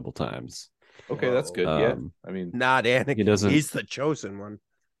a couple times. Okay, that's good. Yeah, I mean, not Anakin. He's the chosen one.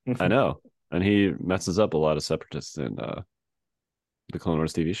 I know. and he messes up a lot of separatists in the Clone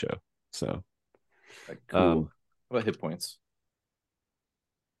Wars TV show. So, cool. What about hit points?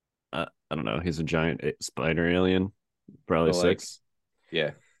 I don't know. He's a giant spider alien, probably 6.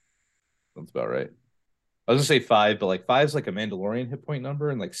 Yeah, that's about right. I was gonna say 5, but like 5's like a Mandalorian hit point number,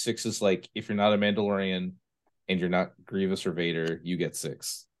 and like 6 is like if you're not a Mandalorian and you're not Grievous or Vader, you get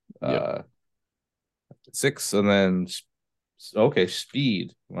 6. Yep. 6, and then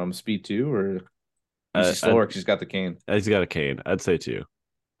speed. I'm speed 2, or is he slower because he's got the cane? He's got a cane. I'd say 2.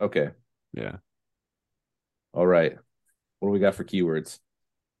 Okay. Yeah. All right. What do we got for keywords?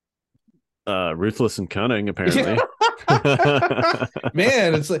 Ruthless and cunning, apparently.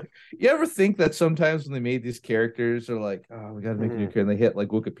 Man, it's like, you ever think that sometimes when they made these characters, they're like, oh, we gotta make a new character, and they hit like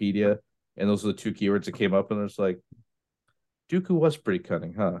Wikipedia, and those are the 2 keywords that came up, and it's like, Dooku was pretty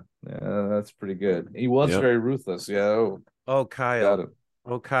cunning, huh? Yeah, that's pretty good. He was very ruthless. Yeah. Oh, Kyle.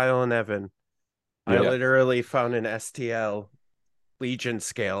 Oh, Kyle and Evan. I literally found an STL Legion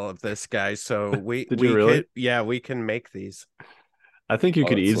scale of this guy, so we really? We can make these. I think you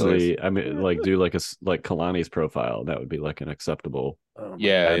could easily, I mean, like do like Kalani's profile. That would be like an acceptable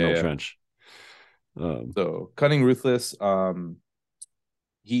Admiral Trench. So cunning, ruthless.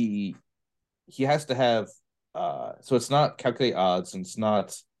 He has to have. So it's not calculate odds, and it's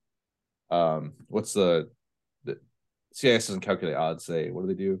not. What's the CIS doesn't calculate odds. What do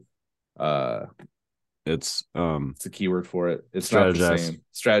they do? It's a keyword for it. It's strategize. Not the same.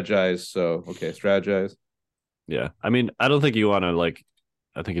 Strategize. So strategize. Yeah, I mean, I don't think you want to like.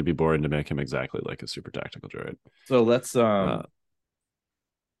 I think it'd be boring to make him exactly like a super tactical droid. So let's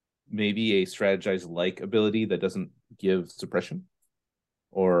maybe a strategize like ability that doesn't give suppression,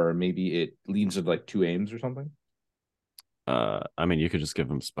 or maybe it leans to like 2 aims or something. I mean, you could just give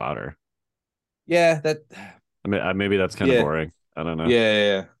him spotter. Yeah, that. I mean, maybe that's kind of boring. I don't know.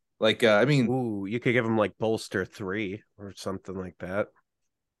 Yeah. Like, I mean, you could give him like bolster 3 or something like that.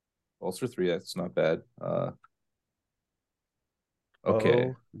 Bolster 3, that's not bad.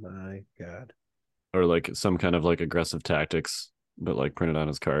 Okay. Oh my god. Or like some kind of like aggressive tactics, but like printed on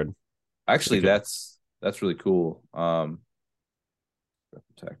his card. Actually, that's really cool.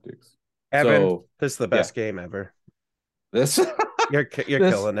 Tactics. Evan, this is the best game ever. This you're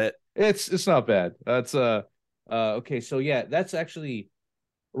killing it. It's not bad. That's okay. So that's actually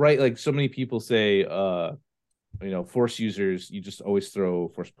right. Like so many people say, force users, you just always throw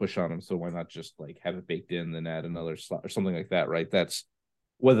force push on them. So why not just like have it baked in, then add another slot or something like that, right? That's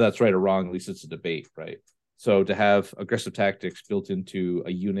whether that's right or wrong. At least it's a debate, right? So to have aggressive tactics built into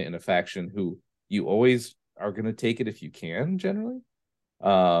a unit in a faction, who you always are going to take it if you can, generally.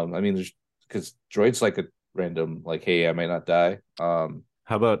 I mean, there's because droids like a random, like, hey, I might not die.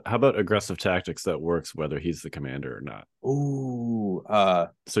 How about aggressive tactics that works whether he's the commander or not? Ooh,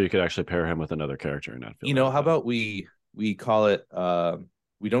 so you could actually pair him with another character and not feel. How about we call it?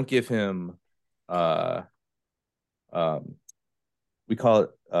 We don't give him. We call it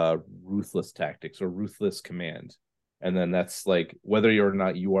ruthless tactics or ruthless command, and then that's like whether or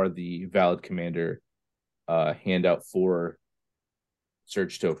not you are the valid commander. Hand out 4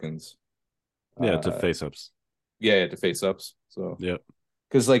 search tokens. To face ups. To face ups. So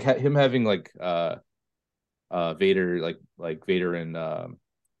because like him having like Vader, like Vader and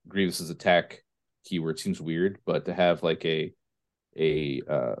Grievous's attack keyword seems weird, but to have like a thing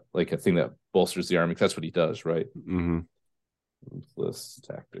that bolsters the army, that's what he does, right? Mm-hmm. Ruthless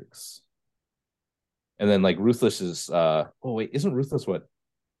tactics, and then like ruthless is isn't ruthless what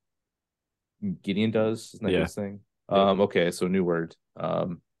Gideon does? Isn't that his thing? Okay, so new word.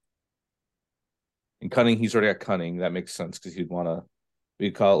 And cunning, he's already got cunning. That makes sense because he'd want to.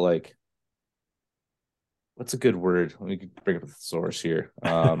 We'd call it like. What's a good word? Let me bring up the source here.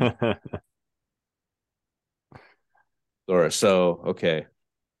 So okay,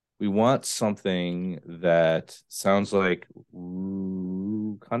 we want something that sounds like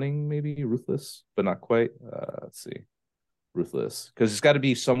cunning, maybe ruthless, but not quite. Let's see, ruthless, because it's got to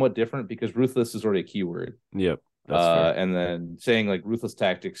be somewhat different because ruthless is already a keyword. Yep. That's fair. And then saying like ruthless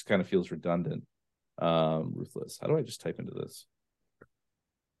tactics kind of feels redundant. Ruthless. How do I just type into this?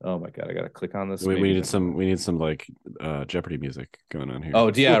 Oh my god, I gotta click on this. We need some like Jeopardy music going on here.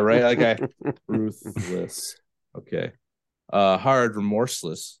 Oh yeah, right. Like ruthless. Okay. Hard,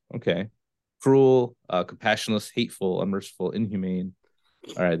 remorseless. Okay. Cruel, compassionless, hateful, unmerciful, inhumane.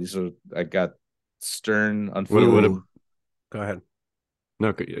 All right, I got stern, unfaithful. Go ahead.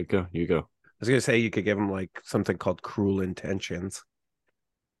 No, go. You go. I was gonna say you could give him like something called cruel intentions.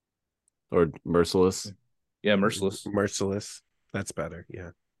 Or merciless. Yeah, merciless. Merciless. That's better. Yeah.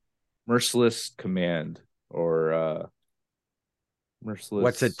 Merciless command or merciless.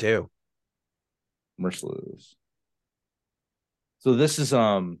 What's it do? Merciless. So this is you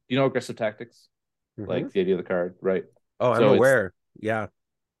know, aggressive tactics, like the idea of the card, right? Oh, I'm aware. Yeah.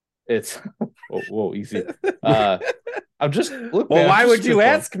 It's whoa, easy. I'm just look. Well, man, why would you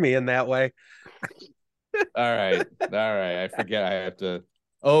ask me in that way? All right. I forget. I have to.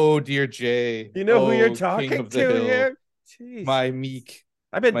 Oh dear Jay. You know who you're King talking of the to hill. here? Jeez. My meek.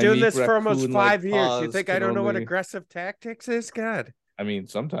 I've been my doing meek this for almost 5 years. paws You think I can don't know what only- aggressive tactics is? God. I mean,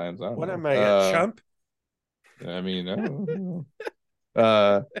 sometimes I don't What know. am I, a chump? I mean, I don't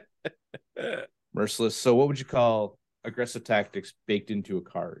know. Merciless. So what would you call aggressive tactics baked into a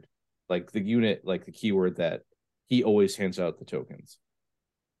card? Like the unit, like the keyword that he always hands out the tokens.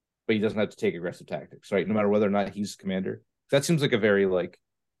 But he doesn't have to take aggressive tactics, right? No matter whether or not he's commander. That seems like a very like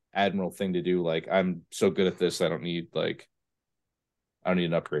admiral thing to do. Like, I'm so good at this, I don't need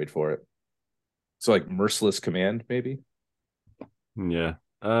an upgrade for it. So like merciless command, maybe. Yeah.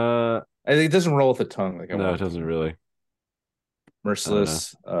 I think it doesn't roll with the tongue. Like, no, it doesn't really.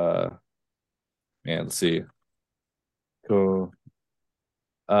 Merciless. Man, let's see. Cool.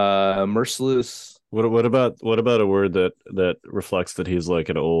 Merciless. What about a word that reflects that he's like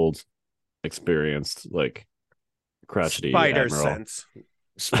an old, experienced, like crotchety Spider admiral? sense.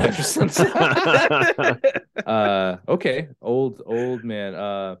 Spider sense. Okay. Old man.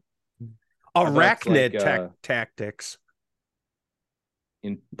 Arachnid tactics.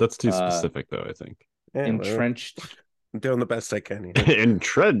 That's too specific, though. I think entrenched. I'm doing the best I can here.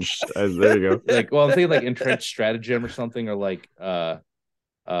 Entrenched. There you go. Like, well, I'm thinking like entrenched stratagem or something, or like God,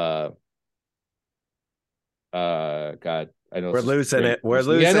 I know we're losing it. We're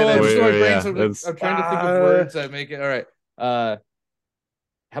losing yeah, no, it. I'm just going brains. Yeah, I'm trying to think of words that make it all right. How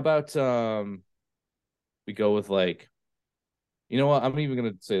about we go with like, you know what? I'm even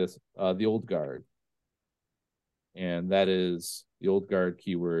gonna say this. The old guard, and that is the old guard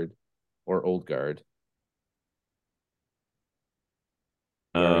keyword, or old guard.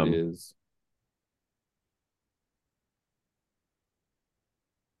 Guard is.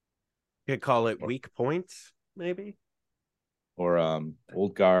 You could call it weak points, maybe. Or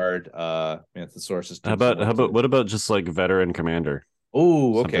old guard, Manthosaurus. How about what about just like veteran commander?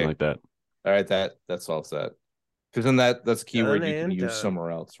 Oh, okay, something like that. All right, that solves that. Because then that's a keyword you can use somewhere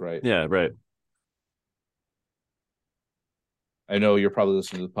else, right? Yeah, right. I know you're probably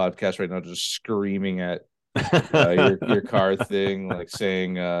listening to the podcast right now, just screaming at your card thing, like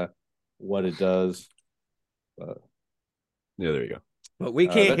saying what it does. Yeah, there you go. But we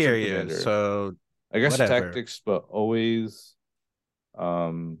can't hear you, commander. So I guess whatever. tactics, but always,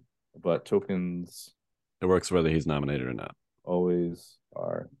 but tokens. It works whether he's nominated or not. Always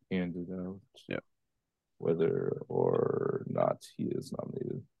are handed out. Yeah, whether or not he is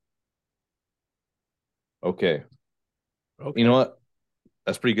nominated. Okay. You know what?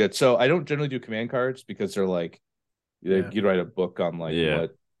 That's pretty good. So I don't generally do command cards because they're like, you'd write a book on like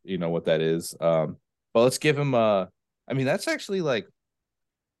what that is. But let's give him I mean, that's actually like,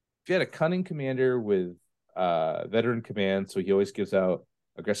 if you had a cunning commander with veteran command, so he always gives out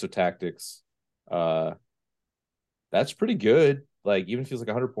aggressive tactics, that's pretty good. Like, even if he's like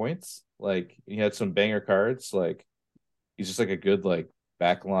 100 points, like he had some banger cards, like he's just like a good like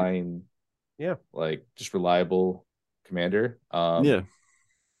backline, like just reliable commander. What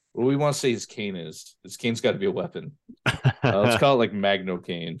do we want to say his cane is? His cane's got to be a weapon. Let's call it like Magno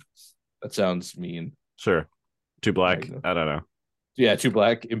Cane. That sounds mean. Sure. 2 black. Magno. I don't know. Yeah, 2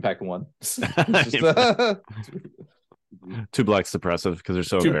 black, impact 1. Just, 2 black suppressive because they're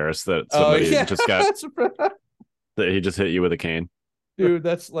so embarrassed that somebody just got that he just hit you with a cane. Dude,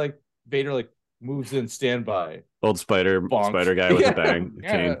 that's like Vader like moves in standby. Old spider guy with a bang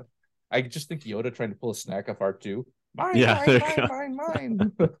cane. I just think Yoda trying to pull a snack off R2. Mine.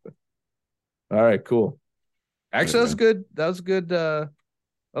 All right, cool. Actually, that was good. That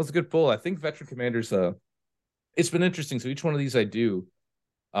was a good pull. I think veteran commanders it's been interesting. So each one of these I do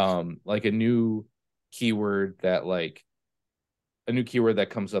like a new keyword that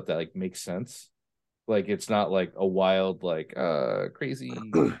comes up that like makes sense. Like, it's not like a wild like crazy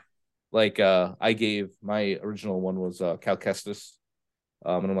like I gave my original one was Cal Kestis.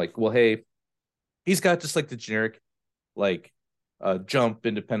 And I'm like, well, hey, he's got just like the generic like jump,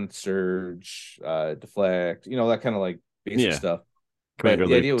 independent surge, deflect, that kind of like basic stuff. Commander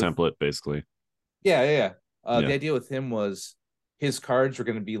League template, basically. Yeah. The idea with him was his cards were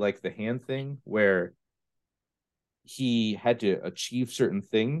going to be like the hand thing, where he had to achieve certain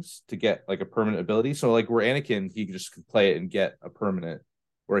things to get like a permanent ability. So like where Anakin, he just could play it and get a permanent,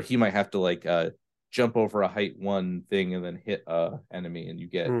 where he might have to like jump over a height 1 thing and then hit a enemy, and you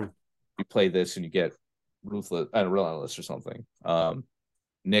play this and you get relentless or something.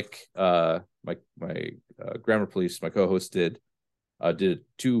 Nick, my grammar police, my co-host did a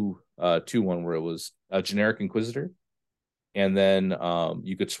one where it was a generic Inquisitor, and then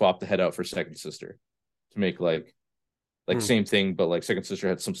you could swap the head out for Second Sister to make like same thing, but like Second Sister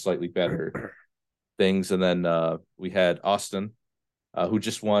had some slightly better things. And then we had Austin, who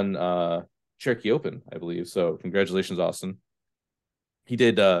just won Cherokee Open, I believe. So congratulations, Austin. He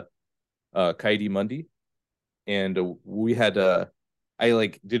did Kaidi Mundi, and we had I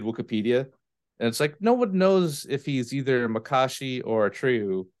like did Wikipedia, and it's like no one knows if he's either Makashi or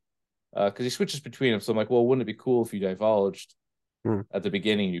Atreyu, because he switches between them. So I'm like, well, wouldn't it be cool if you divulged at the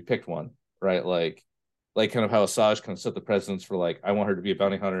beginning you picked one, right? Like kind of how Asajj kind of set the precedence for like, I want her to be a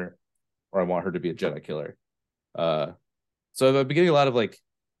bounty hunter, or I want her to be a Jedi killer. So I'm beginning a lot of like,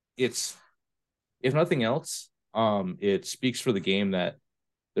 it's, if nothing else, it speaks for the game that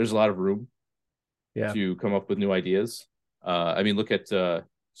there's a lot of room to come up with new ideas. I mean, look at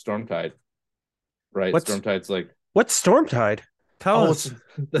Stormtide, right? Stormtide's like, what's Stormtide? Tell us.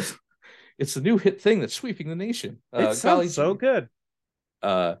 It's the new hit thing that's sweeping the nation. It sounds so good.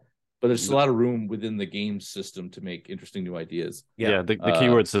 But there's a lot of room within the game system to make interesting new ideas. Yeah, the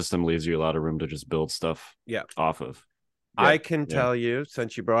keyword system leaves you a lot of room to just build stuff off of. Yeah. I can tell you,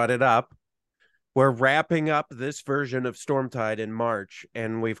 since you brought it up, we're wrapping up this version of Stormtide in March,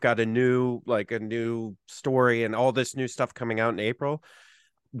 and we've got a new story and all this new stuff coming out in April.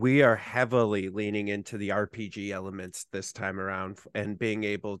 We are heavily leaning into the RPG elements this time around and being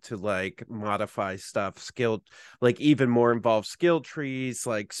able to like modify stuff, like even more involved skill trees,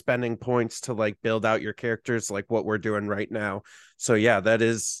 like spending points to like build out your characters, like what we're doing right now. So yeah, that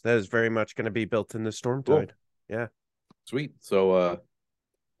is very much going to be built in the Stormtide. Cool. Yeah. Sweet. So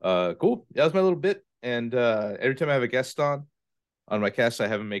cool. Yeah, that's my little bit. And every time I have a guest on my cast, I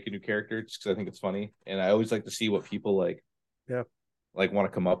have them make a new character just because I think it's funny. And I always like to see what people like want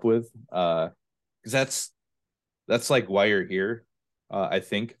to come up with, because that's like why you're here. I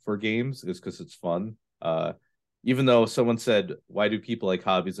think for games is because it's fun. Even though someone said, why do people like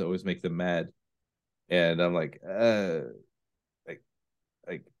hobbies that always make them mad? And I'm like, I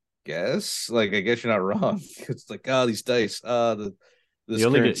guess you're not wrong. It's like, these dice, you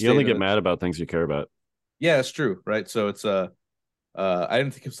only get mad about things you care about. Yeah, it's true, right? So it's I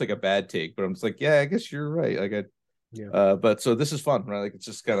didn't think it was like a bad take, but I'm just like, yeah, I guess you're right. Like but so this is fun, right? Like it's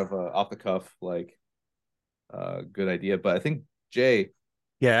just kind of off the cuff, like good idea. But I think Jay,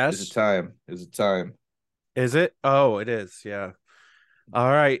 yes, is it time? Is it? Oh, it is. Yeah. All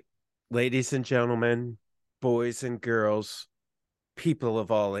right, ladies and gentlemen, boys and girls, people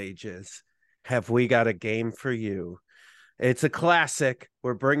of all ages, have we got a game for you? It's a classic.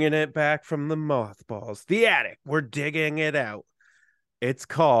 We're bringing it back from the mothballs, the attic. We're digging it out. It's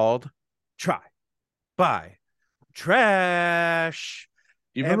called Try, Buy, Trash.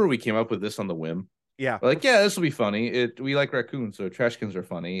 You remember we came up with this on the whim? Yeah. We're like, yeah, this will be funny. We like raccoons, so trashkins are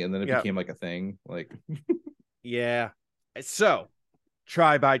funny. And then it became like a thing. Like, yeah. So,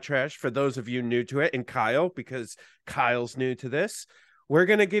 Try, Buy, Trash, for those of you new to it, and Kyle, because Kyle's new to this, we're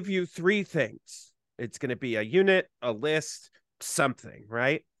going to give you 3 things. It's going to be a unit, a list, something,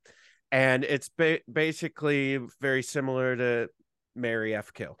 right? And it's basically very similar to Marry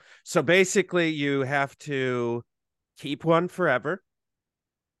F Kill. So basically you have to keep one forever,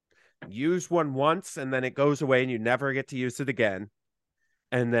 use one once, and then it goes away and you never get to use it again.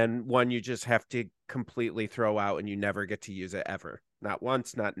 And then one you just have to completely throw out and you never get to use it ever. Not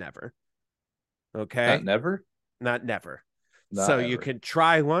once, not never. Okay? Not never? Not never. So you can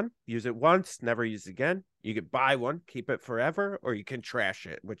try one, use it once, never use it again. You could buy one, keep it forever, or you can trash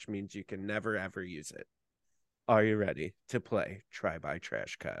it, which means you can never, ever use it. Are you ready to play Try, Buy,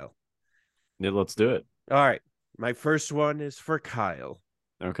 Trash, Kyle? Yeah, let's do it. All right. My first one is for Kyle.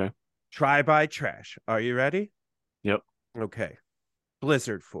 Okay. Try, Buy, Trash. Are you ready? Yep. Okay.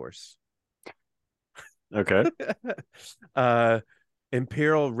 Blizzard Force. Okay.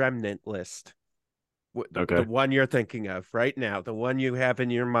 Imperial Remnant List. Okay. The one you're thinking of right now, the one you have in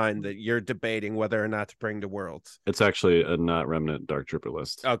your mind that you're debating whether or not to bring to Worlds. It's actually a not Remnant Dark Trooper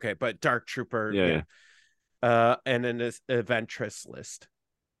list. Okay, but Dark Trooper. Yeah. And an Eventress list.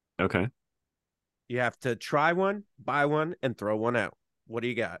 Okay. You have to try one, buy one, and throw one out. What do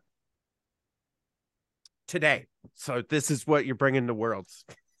you got? Today. So this is what you're bringing to Worlds.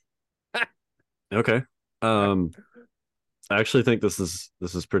 Okay. I actually think this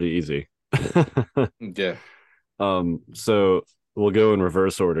is pretty easy. Yeah. So we'll go in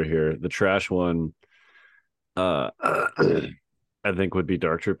reverse order here. The trash one, I think would be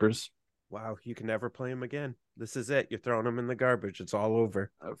Dark Troopers. Wow, you can never play them again. This is it. You're throwing them in the garbage. It's all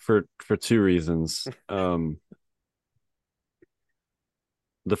over. For 2 reasons.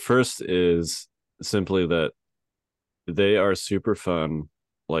 the first is simply that they are super fun.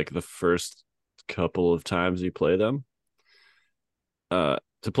 Like the first couple of times you play them,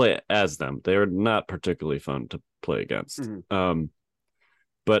 to play as them, they are not particularly fun to play against.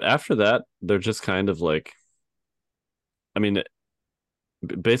 But after that, they're just kind of like, I mean,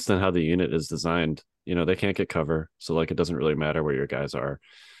 based on how the unit is designed, they can't get cover, so like it doesn't really matter where your guys are.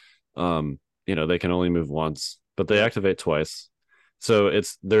 They can only move once, but they activate twice. So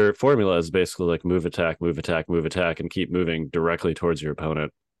it's their formula is basically like move, attack, move, attack, move, attack, and keep moving directly towards your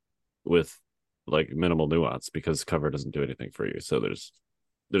opponent with like minimal nuance, because cover doesn't do anything for you. So there's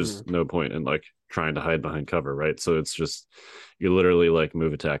no point in like trying to hide behind cover, right? So it's just you literally like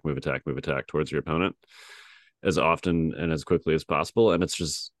move, attack, move, attack, move, attack towards your opponent as often and as quickly as possible, and it's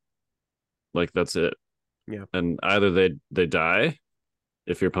just like that's it. Yeah. And either they die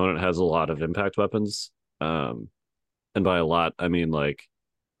if your opponent has a lot of impact weapons, and by a lot I mean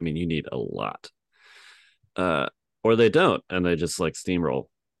you need a lot, or they don't and they just like steamroll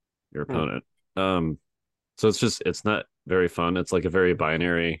your opponent. So it's not very fun. It's like a very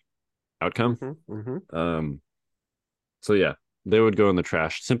binary outcome. So yeah, they would go in the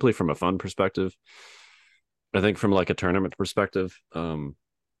trash simply from a fun perspective. I think from like a tournament perspective,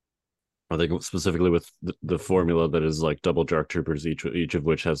 I think specifically with the formula that is like double dark troopers, each of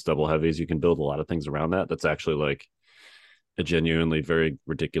which has double heavies, you can build a lot of things around that. That's actually like a genuinely very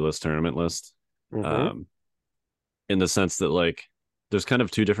ridiculous tournament list. In the sense that like there's kind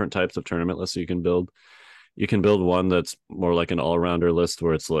of two different types of tournament lists you can build. You can build one that's more like an all-rounder list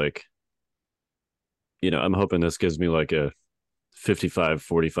where it's like, I'm hoping this gives me like a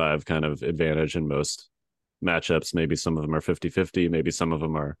 55-45 kind of advantage in most matchups. Maybe some of them are 50-50, maybe some of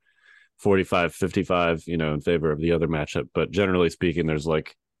them are 45-55, in favor of the other matchup. But generally speaking, there's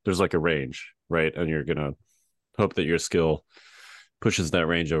like a range, right? And you're gonna hope that your skill pushes that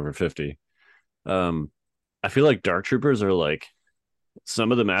range over 50. I feel like dark troopers are like,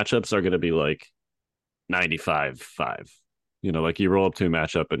 some of the matchups are going to be like 95-5. Like you roll up to a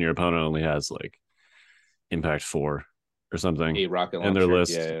matchup and your opponent only has like impact 4 or something in their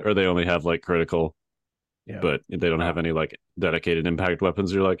list, or they only have like critical, but they don't have any like dedicated impact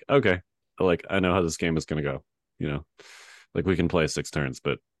weapons. You're like, okay, like I know how this game is going to go. Like we can play 6 turns,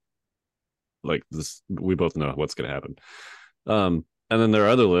 but like this, we both know what's going to happen. And then there are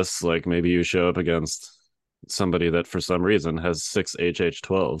other lists, like maybe you show up against somebody that for some reason has 6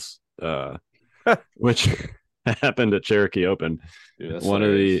 HH12s, which happened at Cherokee Open. Dude, one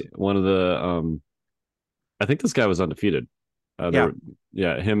of the I think this guy was undefeated.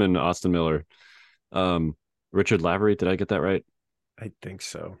 Him and Austin Miller. Richard Lavery, did I get that right? I think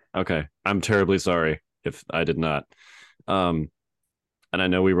so. Okay, I'm terribly sorry if I did not. And I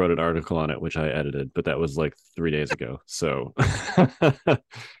know we wrote an article on it, which I edited, but that was like 3 days ago. So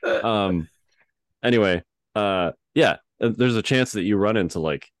anyway, there's a chance that you run into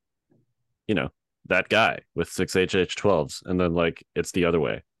like, that guy with 6 HH12s, and then like it's the other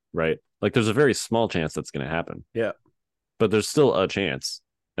way, right? Like there's a very small chance that's going to happen. Yeah. But there's still a chance.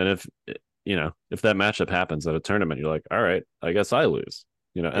 And if that matchup happens at a tournament, you're like, all right, I guess I lose,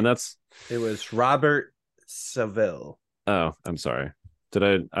 and it was Robert Seville. Oh, I'm sorry.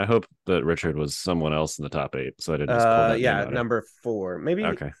 I hope that Richard was someone else in the top 8, so I didn't just pull that name out number 4. Maybe.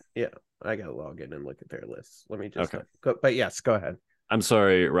 Okay. Yeah, I gotta log in and look at their list. Let me just go. But yes, go ahead. I'm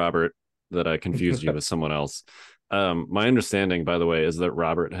sorry, Robert, that I confused you with someone else. My understanding, by the way, is that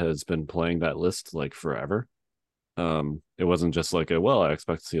Robert has been playing that list like forever. It wasn't just like I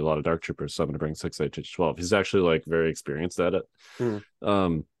expect to see a lot of dark troopers, so I'm gonna bring 6 HH12. He's actually like very experienced at it.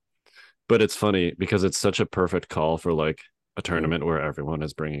 But it's funny because it's such a perfect call for like a tournament where everyone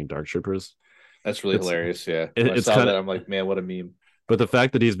is bringing dark troopers. That's really hilarious. Yeah, I saw that. I'm like, man, what a meme. But the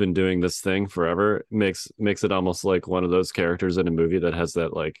fact that he's been doing this thing forever makes it almost like one of those characters in a movie that has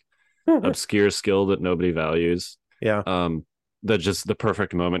that like obscure skill that nobody values. Yeah. That just the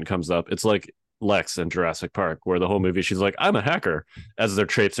perfect moment comes up. It's like Lex in Jurassic Park, where the whole movie she's like, I'm a hacker, as they're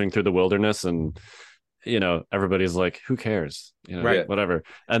traipsing through the wilderness, and everybody's like, who cares, right, whatever.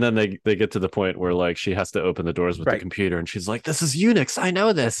 And then they get to the point where like she has to open the doors with the computer, and she's like, this is Unix, I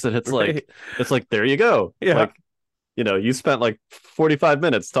know this. And it's like there you go. Yeah. Like, you spent like 45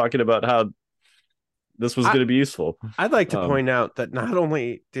 minutes talking about how this was going to be useful. I'd like to point out that not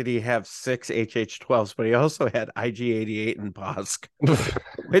only did he have 6 HH12s, but he also had IG-88 and Bosk,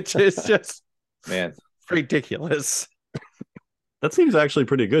 which is just ridiculous. That seems actually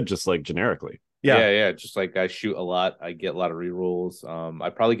pretty good, just like generically. Yeah. Just like I shoot a lot, I get a lot of rerolls. I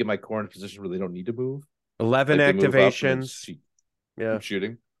probably get my core in a position where they don't need to move. 11 activations. Keep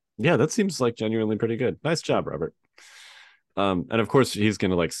shooting. Yeah, that seems like genuinely pretty good. Nice job, Robert. And of course he's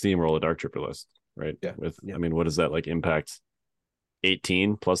gonna like steamroll a Dark Trooper list, right? Yeah. I mean, what is that like impact?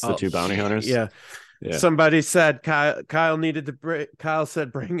 18 plus the 2 bounty hunters. Yeah. Somebody said Kyle needed to bring. Kyle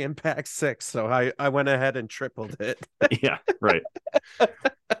said bring impact 6, so I went ahead and tripled it. Yeah, right.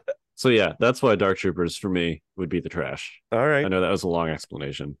 So yeah, that's why Dark Troopers for me would be the trash. All right. I know that was a long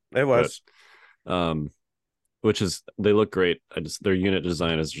explanation. It was. But, which is they look great. Their unit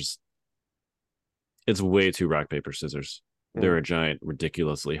design is just it's way too rock paper scissors. They're a giant,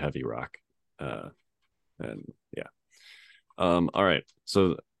 ridiculously heavy rock. And yeah. All right.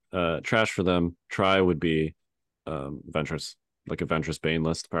 So trash for them. Try would be Ventress, like a Ventress Bane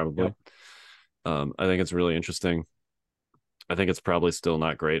list, probably. Yep. I think it's really interesting. I think it's probably still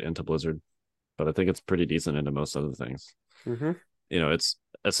not great into Blizzard, but I think it's pretty decent into most other things. Mm-hmm. You know, it's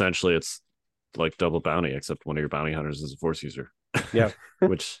essentially like double bounty, except one of your bounty hunters is a force user. Yeah.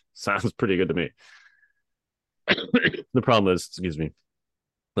 Which sounds pretty good to me. The problem is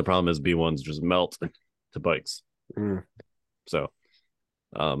B1s just melt to bikes. So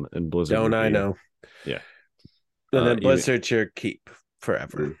and Blizzard don't I know? Yeah. And then Blizzard's your keep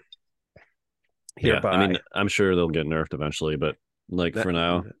forever. Hereby. Yeah, I mean, I'm sure they'll get nerfed eventually, but like for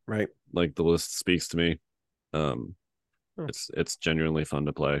now, right? Like the list speaks to me. It's genuinely fun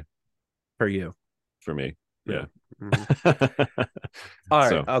to play. For you. For me. Yeah. Mm-hmm. All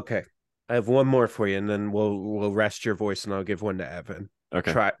right. Okay. I have one more for you, and then we'll rest your voice, and I'll give one to Evan.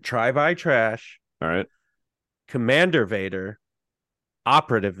 Okay. Try by trash. All right. Commander Vader,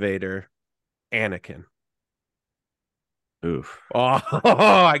 Operative Vader, Anakin. Oof. Oh,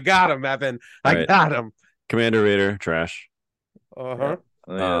 I got him, Evan. I got him. Commander Vader, trash. Uh-huh.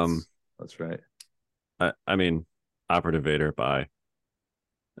 Yeah. That's right. I mean, Operative Vader, bye.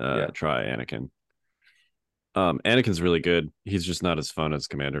 Try Anakin. Anakin's really good. He's just not as fun as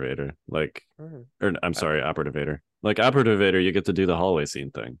Commander Vader. Like, or I'm sorry, Operative Vader. Like Operative Vader, you get to do the hallway scene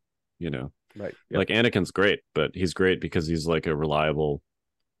thing, you know. Right. Yep. Like Anakin's great, but he's great because he's like a reliable,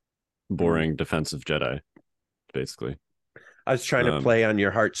 boring defensive Jedi, basically. I was trying to play on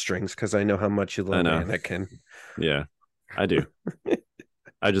your heartstrings because I know how much you love Anakin. Yeah, I do.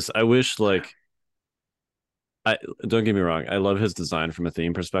 I wish like don't get me wrong. I love his design from a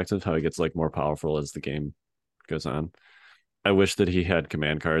theme perspective, how he gets like more powerful as the game goes on. I wish that he had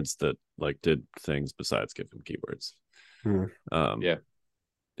command cards that like did things besides give him keywords. Yeah.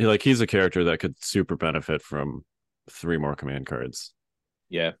 He's a character that could super benefit from 3 more command cards.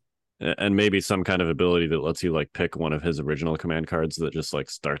 Yeah. And maybe some kind of ability that lets you like pick one of his original command cards that just like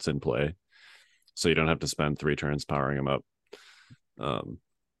starts in play. So you don't have to spend 3 turns powering him up. I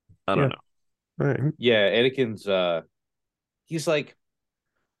don't know. Right. Yeah, Anakin's he's like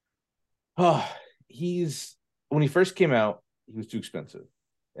when he first came out, he was too expensive.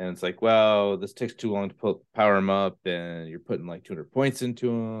 And it's like, well, this takes too long to power him up, and you're putting like 200 points into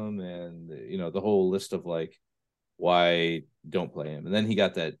him, and you know, the whole list of like why don't play him. And then he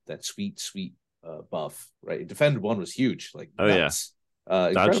got that sweet buff, right? Defend 1 was huge, like nuts.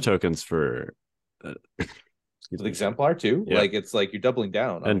 Dodge tokens for with Exemplar too. Yeah. Like it's like you're doubling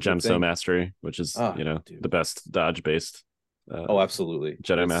down and Gemstone Mastery, which is the best dodge based absolutely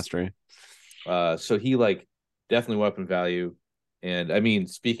Jedi Mastery. So he like definitely weapon value. And I mean,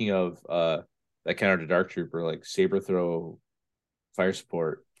 speaking of that counter to Dark Trooper, like Saber Throw fire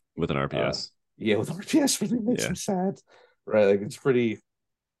support with an RPS. With RPS really makes him sad. Right. Like it's pretty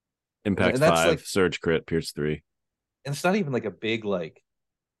Impact 5, like, Surge Crit, Pierce 3. And it's not even like a big like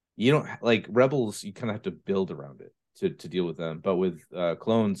you don't like Rebels, you kind of have to build around it to deal with them. But with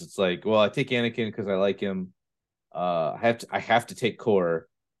clones, it's like, well, I take Anakin because I like him. I have to take core.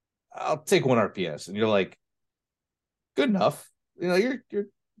 I'll take 1 RPS. And you're like, good enough. You know, you're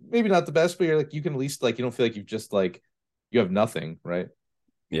maybe not the best, but you're like, you can at least like, you don't feel like you've just like you have nothing, right?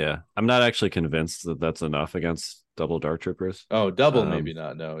 Yeah. I'm not actually convinced that that's enough against double Dark Troopers. Oh, double maybe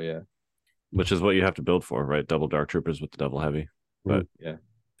not. No, yeah. Which is what you have to build for, right? Double Dark Troopers with the double heavy. But yeah.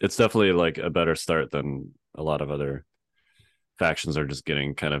 It's definitely like a better start than a lot of other factions are just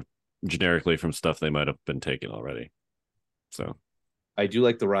getting kind of generically from stuff they might have been taking already. So I do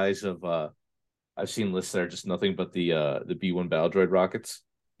like the rise of I've seen lists that are just nothing but the B1 battle droid rockets.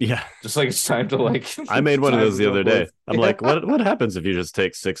 Yeah. Just like it's time to like I made one of those the other day. I'm like, what happens if you just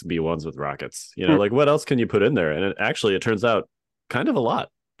take 6 B1s with rockets? You know, like what else can you put in there? And it turns out kind of a lot.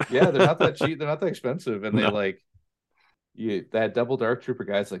 Yeah, they're not that cheap, they're not that expensive. And they like that double Dark Trooper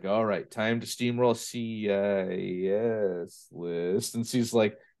guy's like, all right, time to steamroll CIS list. And she's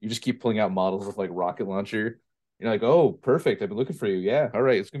like, you just keep pulling out models of like rocket launcher. You're like, oh, perfect. I've been looking for you. Yeah. All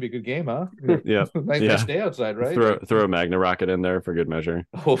right. It's going to be a good game, huh? Yeah. Nice day outside, right? Throw a Magna rocket in there for good measure.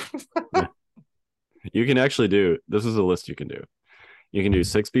 Oh. You can actually do, this is a list you can do. You can do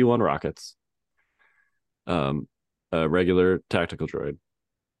 6B1 rockets, a regular tactical droid,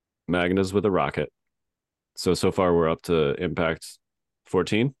 Magnas with a rocket. So far we're up to Impact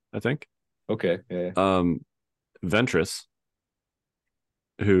 14, I think. Okay. Yeah. Ventress,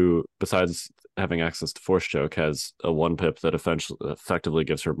 who besides having access to Force Choke has a 1-pip that effectively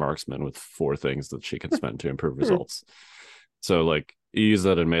gives her marksman with 4 things that she can spend to improve results. So like you use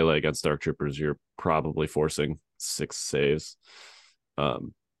that in melee against Dark Troopers, you're probably forcing 6 saves.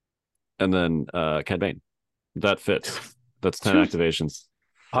 And then Cad Bane. That fits. That's 10 activations.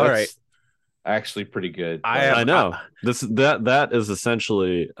 All right. Actually pretty good. I know. That is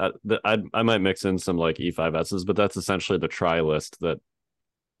essentially I might mix in some like E5S's, but that's essentially the try list that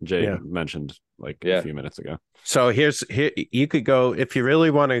Jay mentioned like a few minutes ago. So here you could go if you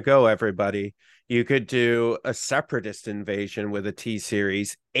really want to go, everybody. You could do a Separatist invasion with a T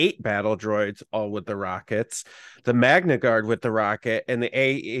series, 8 battle droids, all with the rockets, the Magna Guard with the rocket, and the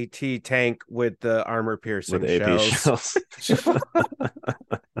AAT tank with the armor piercing shells.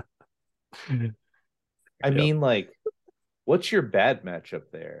 I mean, like, what's your bad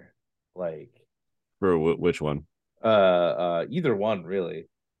matchup there? Like, for which one? Either one, really.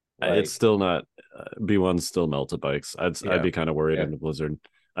 Like, it's still not B1's still Melta bikes. I'd be kind of worried in the Blizzard.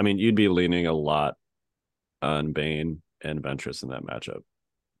 I mean, you'd be leaning a lot on Bane and Ventress in that matchup.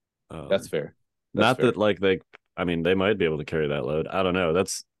 That's fair. Not that like they might be able to carry that load. I don't know.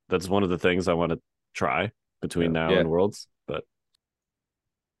 That's one of the things I want to try between now and Worlds, but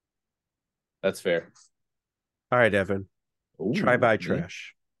that's fair. All right, Evan. Ooh, try by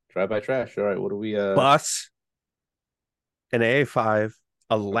trash. Try by trash. All right, what do we Bus, an A5,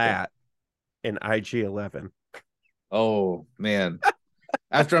 a LAT, an IG-11. Oh man.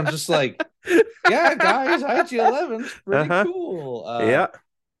 After I'm just like, yeah, guys, IG-11's pretty cool.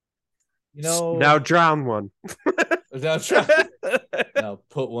 You know, now drown one. Now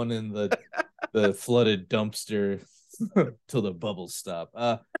put one in the flooded dumpster till the bubbles stop.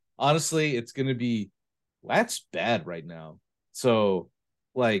 Honestly, it's gonna be LAT's bad right now. So,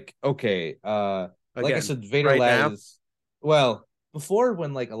 like, okay, like I said, Vader right LAT is well before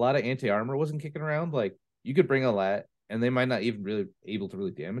when like a lot of anti-armor wasn't kicking around. Like you could bring a LAT and they might not even really able to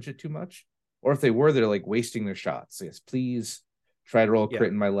really damage it too much, or if they were, they're like wasting their shots. Yes, please try to roll a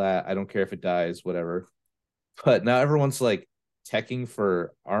crit in my LAT. I don't care if it dies, whatever. But now everyone's like teching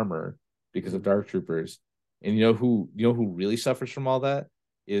for armor because of Dark Troopers, and you know who really suffers from all that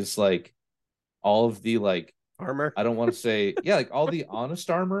is like all of the like armor. I don't want to say like all the honest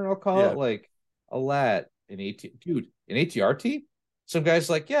armor. I'll call it like a LAT, an ATRT. Some guys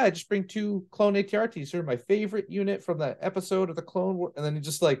like, I just bring 2 clone ATRTs. They're my favorite unit from that episode of the Clone War. And then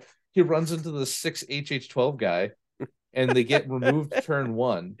he runs into the 6 HH12 guy, and they get removed turn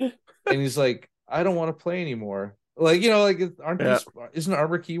 1, and he's like, I don't want to play anymore. Like, like isn't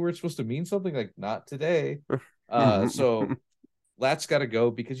armor keyword supposed to mean something? Like, not today. So LAT's got to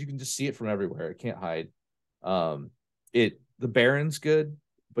go because you can just see it from everywhere. It can't hide. The Baron's good,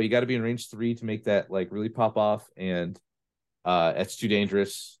 but you got to be in range 3 to make that like really pop off, and it's too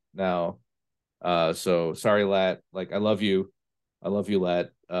dangerous now. So sorry, LAT. Like, I love you, LAT.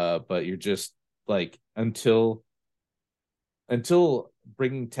 But you're just like until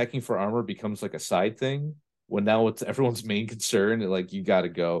bringing teching for armor becomes like a side thing, when now it's everyone's main concern, like you got to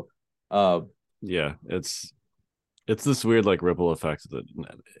go. It's this weird like ripple effect that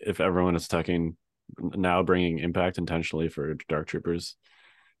if everyone is teching now, bringing impact intentionally for Dark Troopers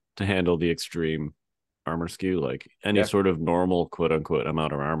to handle the extreme armor skew, like any sort of normal quote unquote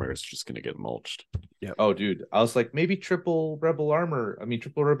amount of armor is just gonna get mulched. Oh dude, I was like, maybe triple rebel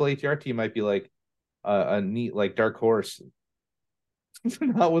ATRT might be like a neat like dark horse.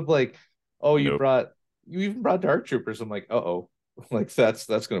 Not with like, you even brought Dark Troopers. I'm like, like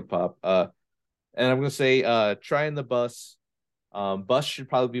that's gonna pop. And I'm gonna say trying the bus. Bus should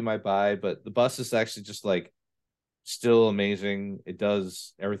probably be my buy, but the bus is actually just like still amazing. It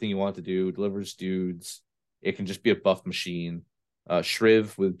does everything you want to do, delivers dudes. It can just be a buff machine.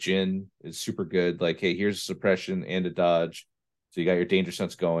 Shriv with Jin is super good. Like, hey, here's a suppression and a dodge. So you got your danger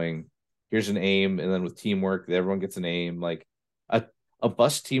sense going. Here's an aim, and then with teamwork, everyone gets an aim. Like a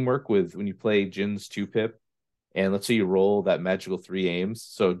bus teamwork with when you play Jin's 2-pip, and let's say you roll that magical 3 aims.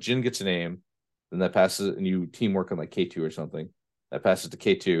 So Jin gets an aim, then that passes, and you teamwork on like K2 or something. That passes to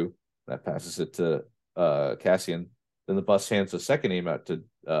K2, that passes it to Cassian. Then the bus hands a second aim out to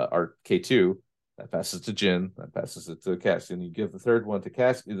our K2, that passes to Jin, that passes it to Cassian. You give the third one to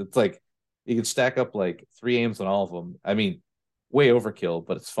Cassian. It's like you can stack up like 3 aims on all of them. I mean, way overkill,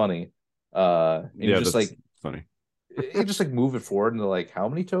 but it's funny. And just like funny. you just like move it forward into like how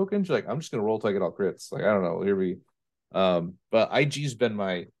many tokens? You're like, I'm just gonna roll till I get all crits. Like I don't know. Here we but IG's been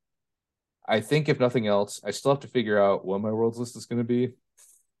my I think if nothing else, I still have to figure out what my worlds list is gonna be.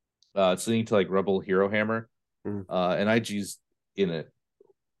 It's leading to like Rebel Hero Hammer. And IG's in it.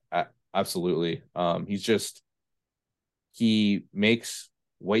 Absolutely. He makes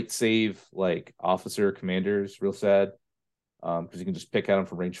white save like officer commanders real sad. Because you can just pick at him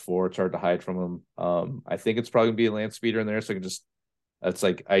from range 4. It's hard to hide from him. I think it's probably gonna be a land speeder in there, so I can just that's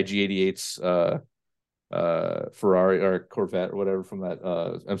like IG-88's Ferrari or Corvette or whatever from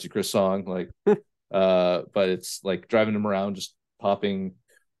that MC Chris song. Like but it's like driving him around, just popping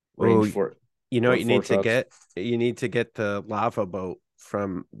range 4. You know what you need to get? You need to get the lava boat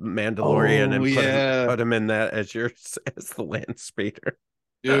from Mandalorian and put him in that as the land speeder.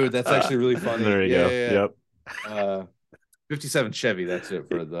 Dude, that's actually really funny. There you go. Yep. 57 Chevy, that's it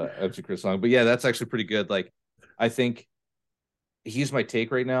for the MC Chris song. But yeah, that's actually pretty good. Like, I think he's my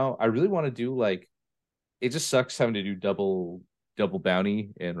take right now. I really want to do like it just sucks having to do double bounty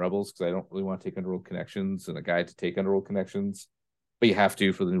in Rebels because I don't really want to take underworld connections and a guide to take underworld connections, but you have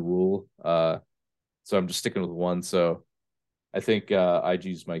to for the new rule. So I'm just sticking with one. So I think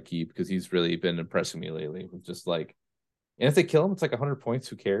IG's my keep because he's really been impressing me lately with just like, and if they kill him, it's like 100 points.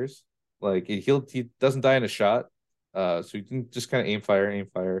 Who cares? Like he doesn't die in a shot. So you can just kind of aim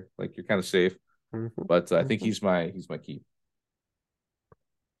fire. Like you're kind of safe. But I think he's my keep.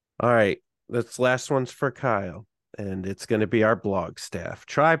 All right. This last one's for Kyle. And it's going to be our blog staff.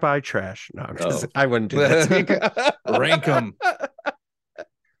 Try buy trash. No, I wouldn't do that. Rank them.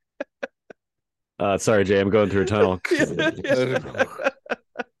 Sorry, Jay. I'm going through a tunnel.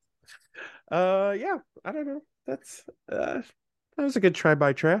 Yeah. I don't know. That was a good try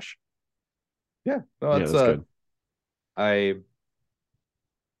buy trash. Yeah. No, that's good. I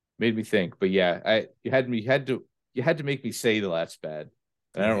made me think, but yeah, you had to make me say the last bad,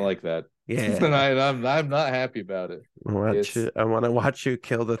 and I don't like that. Yeah, and I'm not happy about it. I want to watch you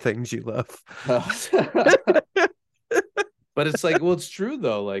kill the things you love. But it's like, well, it's true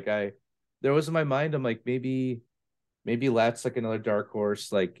though. Like there was in my mind, I'm like maybe Lat's like another dark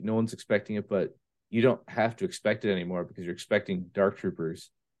horse. Like no one's expecting it, but you don't have to expect it anymore because you're expecting Dark Troopers,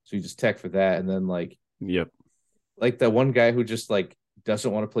 so you just tech for that, and then like like that one guy who just like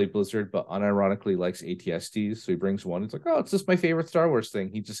doesn't want to play Blizzard, but unironically likes ATSTs. So he brings one. It's like, oh, it's just my favorite Star Wars thing.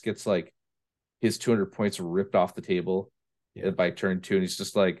 He just gets like his 200 points ripped off the table by turn 2. And he's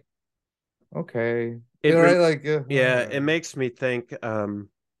just like, okay. It makes me think,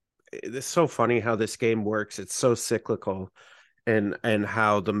 it's so funny how this game works. It's so cyclical and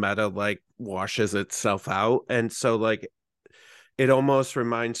how the meta like washes itself out. And so like, it almost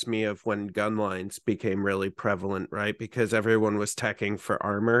reminds me of when gun lines became really prevalent, right? Because everyone was teching for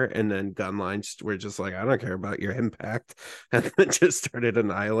armor, and then gun lines were just like, I don't care about your impact, and then just started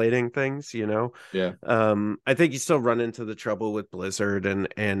annihilating things, you know? Yeah. I think you still run into the trouble with Blizzard,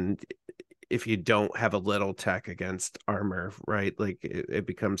 and if you don't have a little tech against armor, right? Like it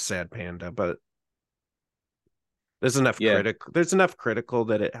becomes sad panda, but there's enough critical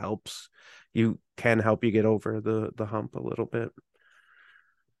that it helps. You can help you get over the hump a little bit.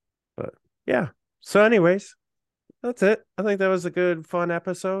 But yeah. So anyways, that's it. I think that was a good, fun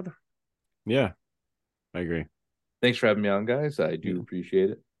episode. Yeah, I agree. Thanks for having me on, guys. I do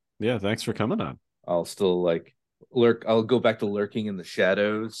appreciate it. Yeah, thanks for coming on. I'll still like lurk. I'll go back to lurking in the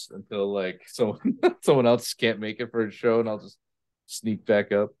shadows until like someone else can't make it for a show, and I'll just sneak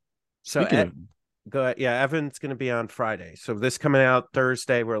back up. So go ahead. Yeah, Evan's going to be on Friday. So this coming out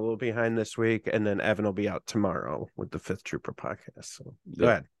Thursday. We're a little behind this week, and then Evan will be out tomorrow with the Fifth Trooper podcast. So go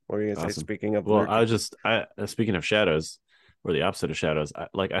ahead. What were you going to say? Speaking of, speaking of shadows, or the opposite of shadows,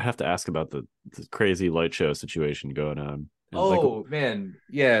 I have to ask about the crazy light show situation going on. Man,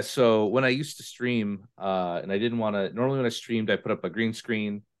 yeah. So when I used to stream, and I didn't want to. Normally, when I streamed, I put up a green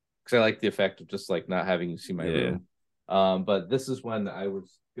screen because I like the effect of just like not having you see my room. But this is when I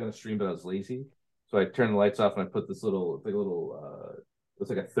was gonna stream, but I was lazy. So I turned the lights off and I put this little, it's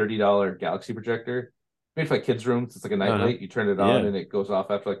like a $30 Galaxy projector. Made for like kids' rooms. It's like a night light. You turn it on and it goes off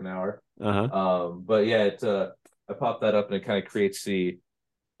after like an hour. But yeah, I popped that up and it kind of creates the,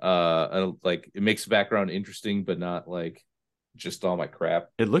 like it makes the background interesting, but not like just all my crap.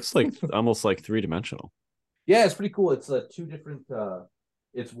 It looks like almost like 3-dimensional. Yeah, it's pretty cool. It's two different.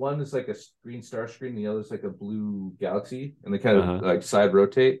 It's one is like a green star screen, the other is like a blue galaxy, and they kind of like side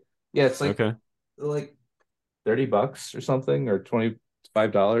rotate. Yeah, it's like like $30 or something, or $25.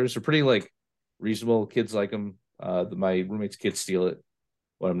 They're pretty like reasonable. Kids like them. My roommate's kids steal it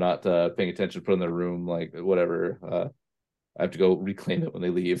when I'm not paying attention, put in their room, like whatever. I have to go reclaim it when they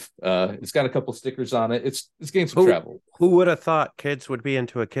leave. It's got a couple stickers on it. It's getting some travel. Who would have thought kids would be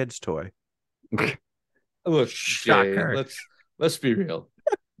into a kid's toy? Look, Shocker. Jay, let's be real.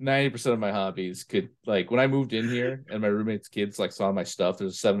 90% of my hobbies could, like, when I moved in here and my roommate's kids like saw my stuff,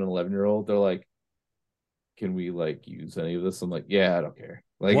 there's a 7 and 11-year-old, they're like, can we like use any of this? I'm like, yeah, I don't care.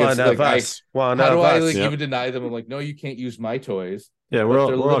 Like, One it's of like us. One how of do I us. like Yep. even deny them? I'm like, no, you can't use my toys. Yeah, we're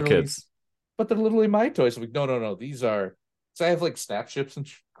all kids. But they're literally my toys. I'm like, no. These are, so I have like snap ships and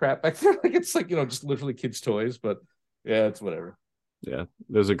crap back there. Like, it's like, just literally kids' toys, but yeah, it's whatever. Yeah,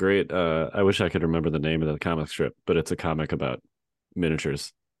 there's a great I wish I could remember the name of the comic strip, but it's a comic about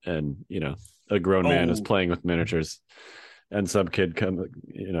miniatures, and a grown man is playing with miniatures, and some kid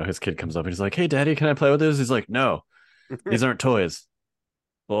his kid comes up and he's like, hey daddy, can I play with this? He's like, no, these aren't toys.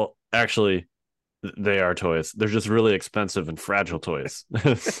 Well, actually, they are toys. They're just really expensive and fragile toys.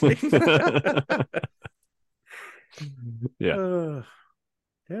 Yeah.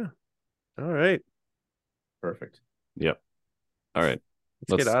 Yeah. All right. Perfect. Yep. All right.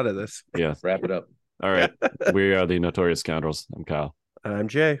 Let's get out of this. Yeah. Wrap it up. All right. We are the Notorious Scoundrels. I'm Kyle. I'm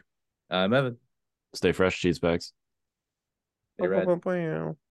Jay. I'm Evan. Stay fresh, cheese bags. Hey, Red.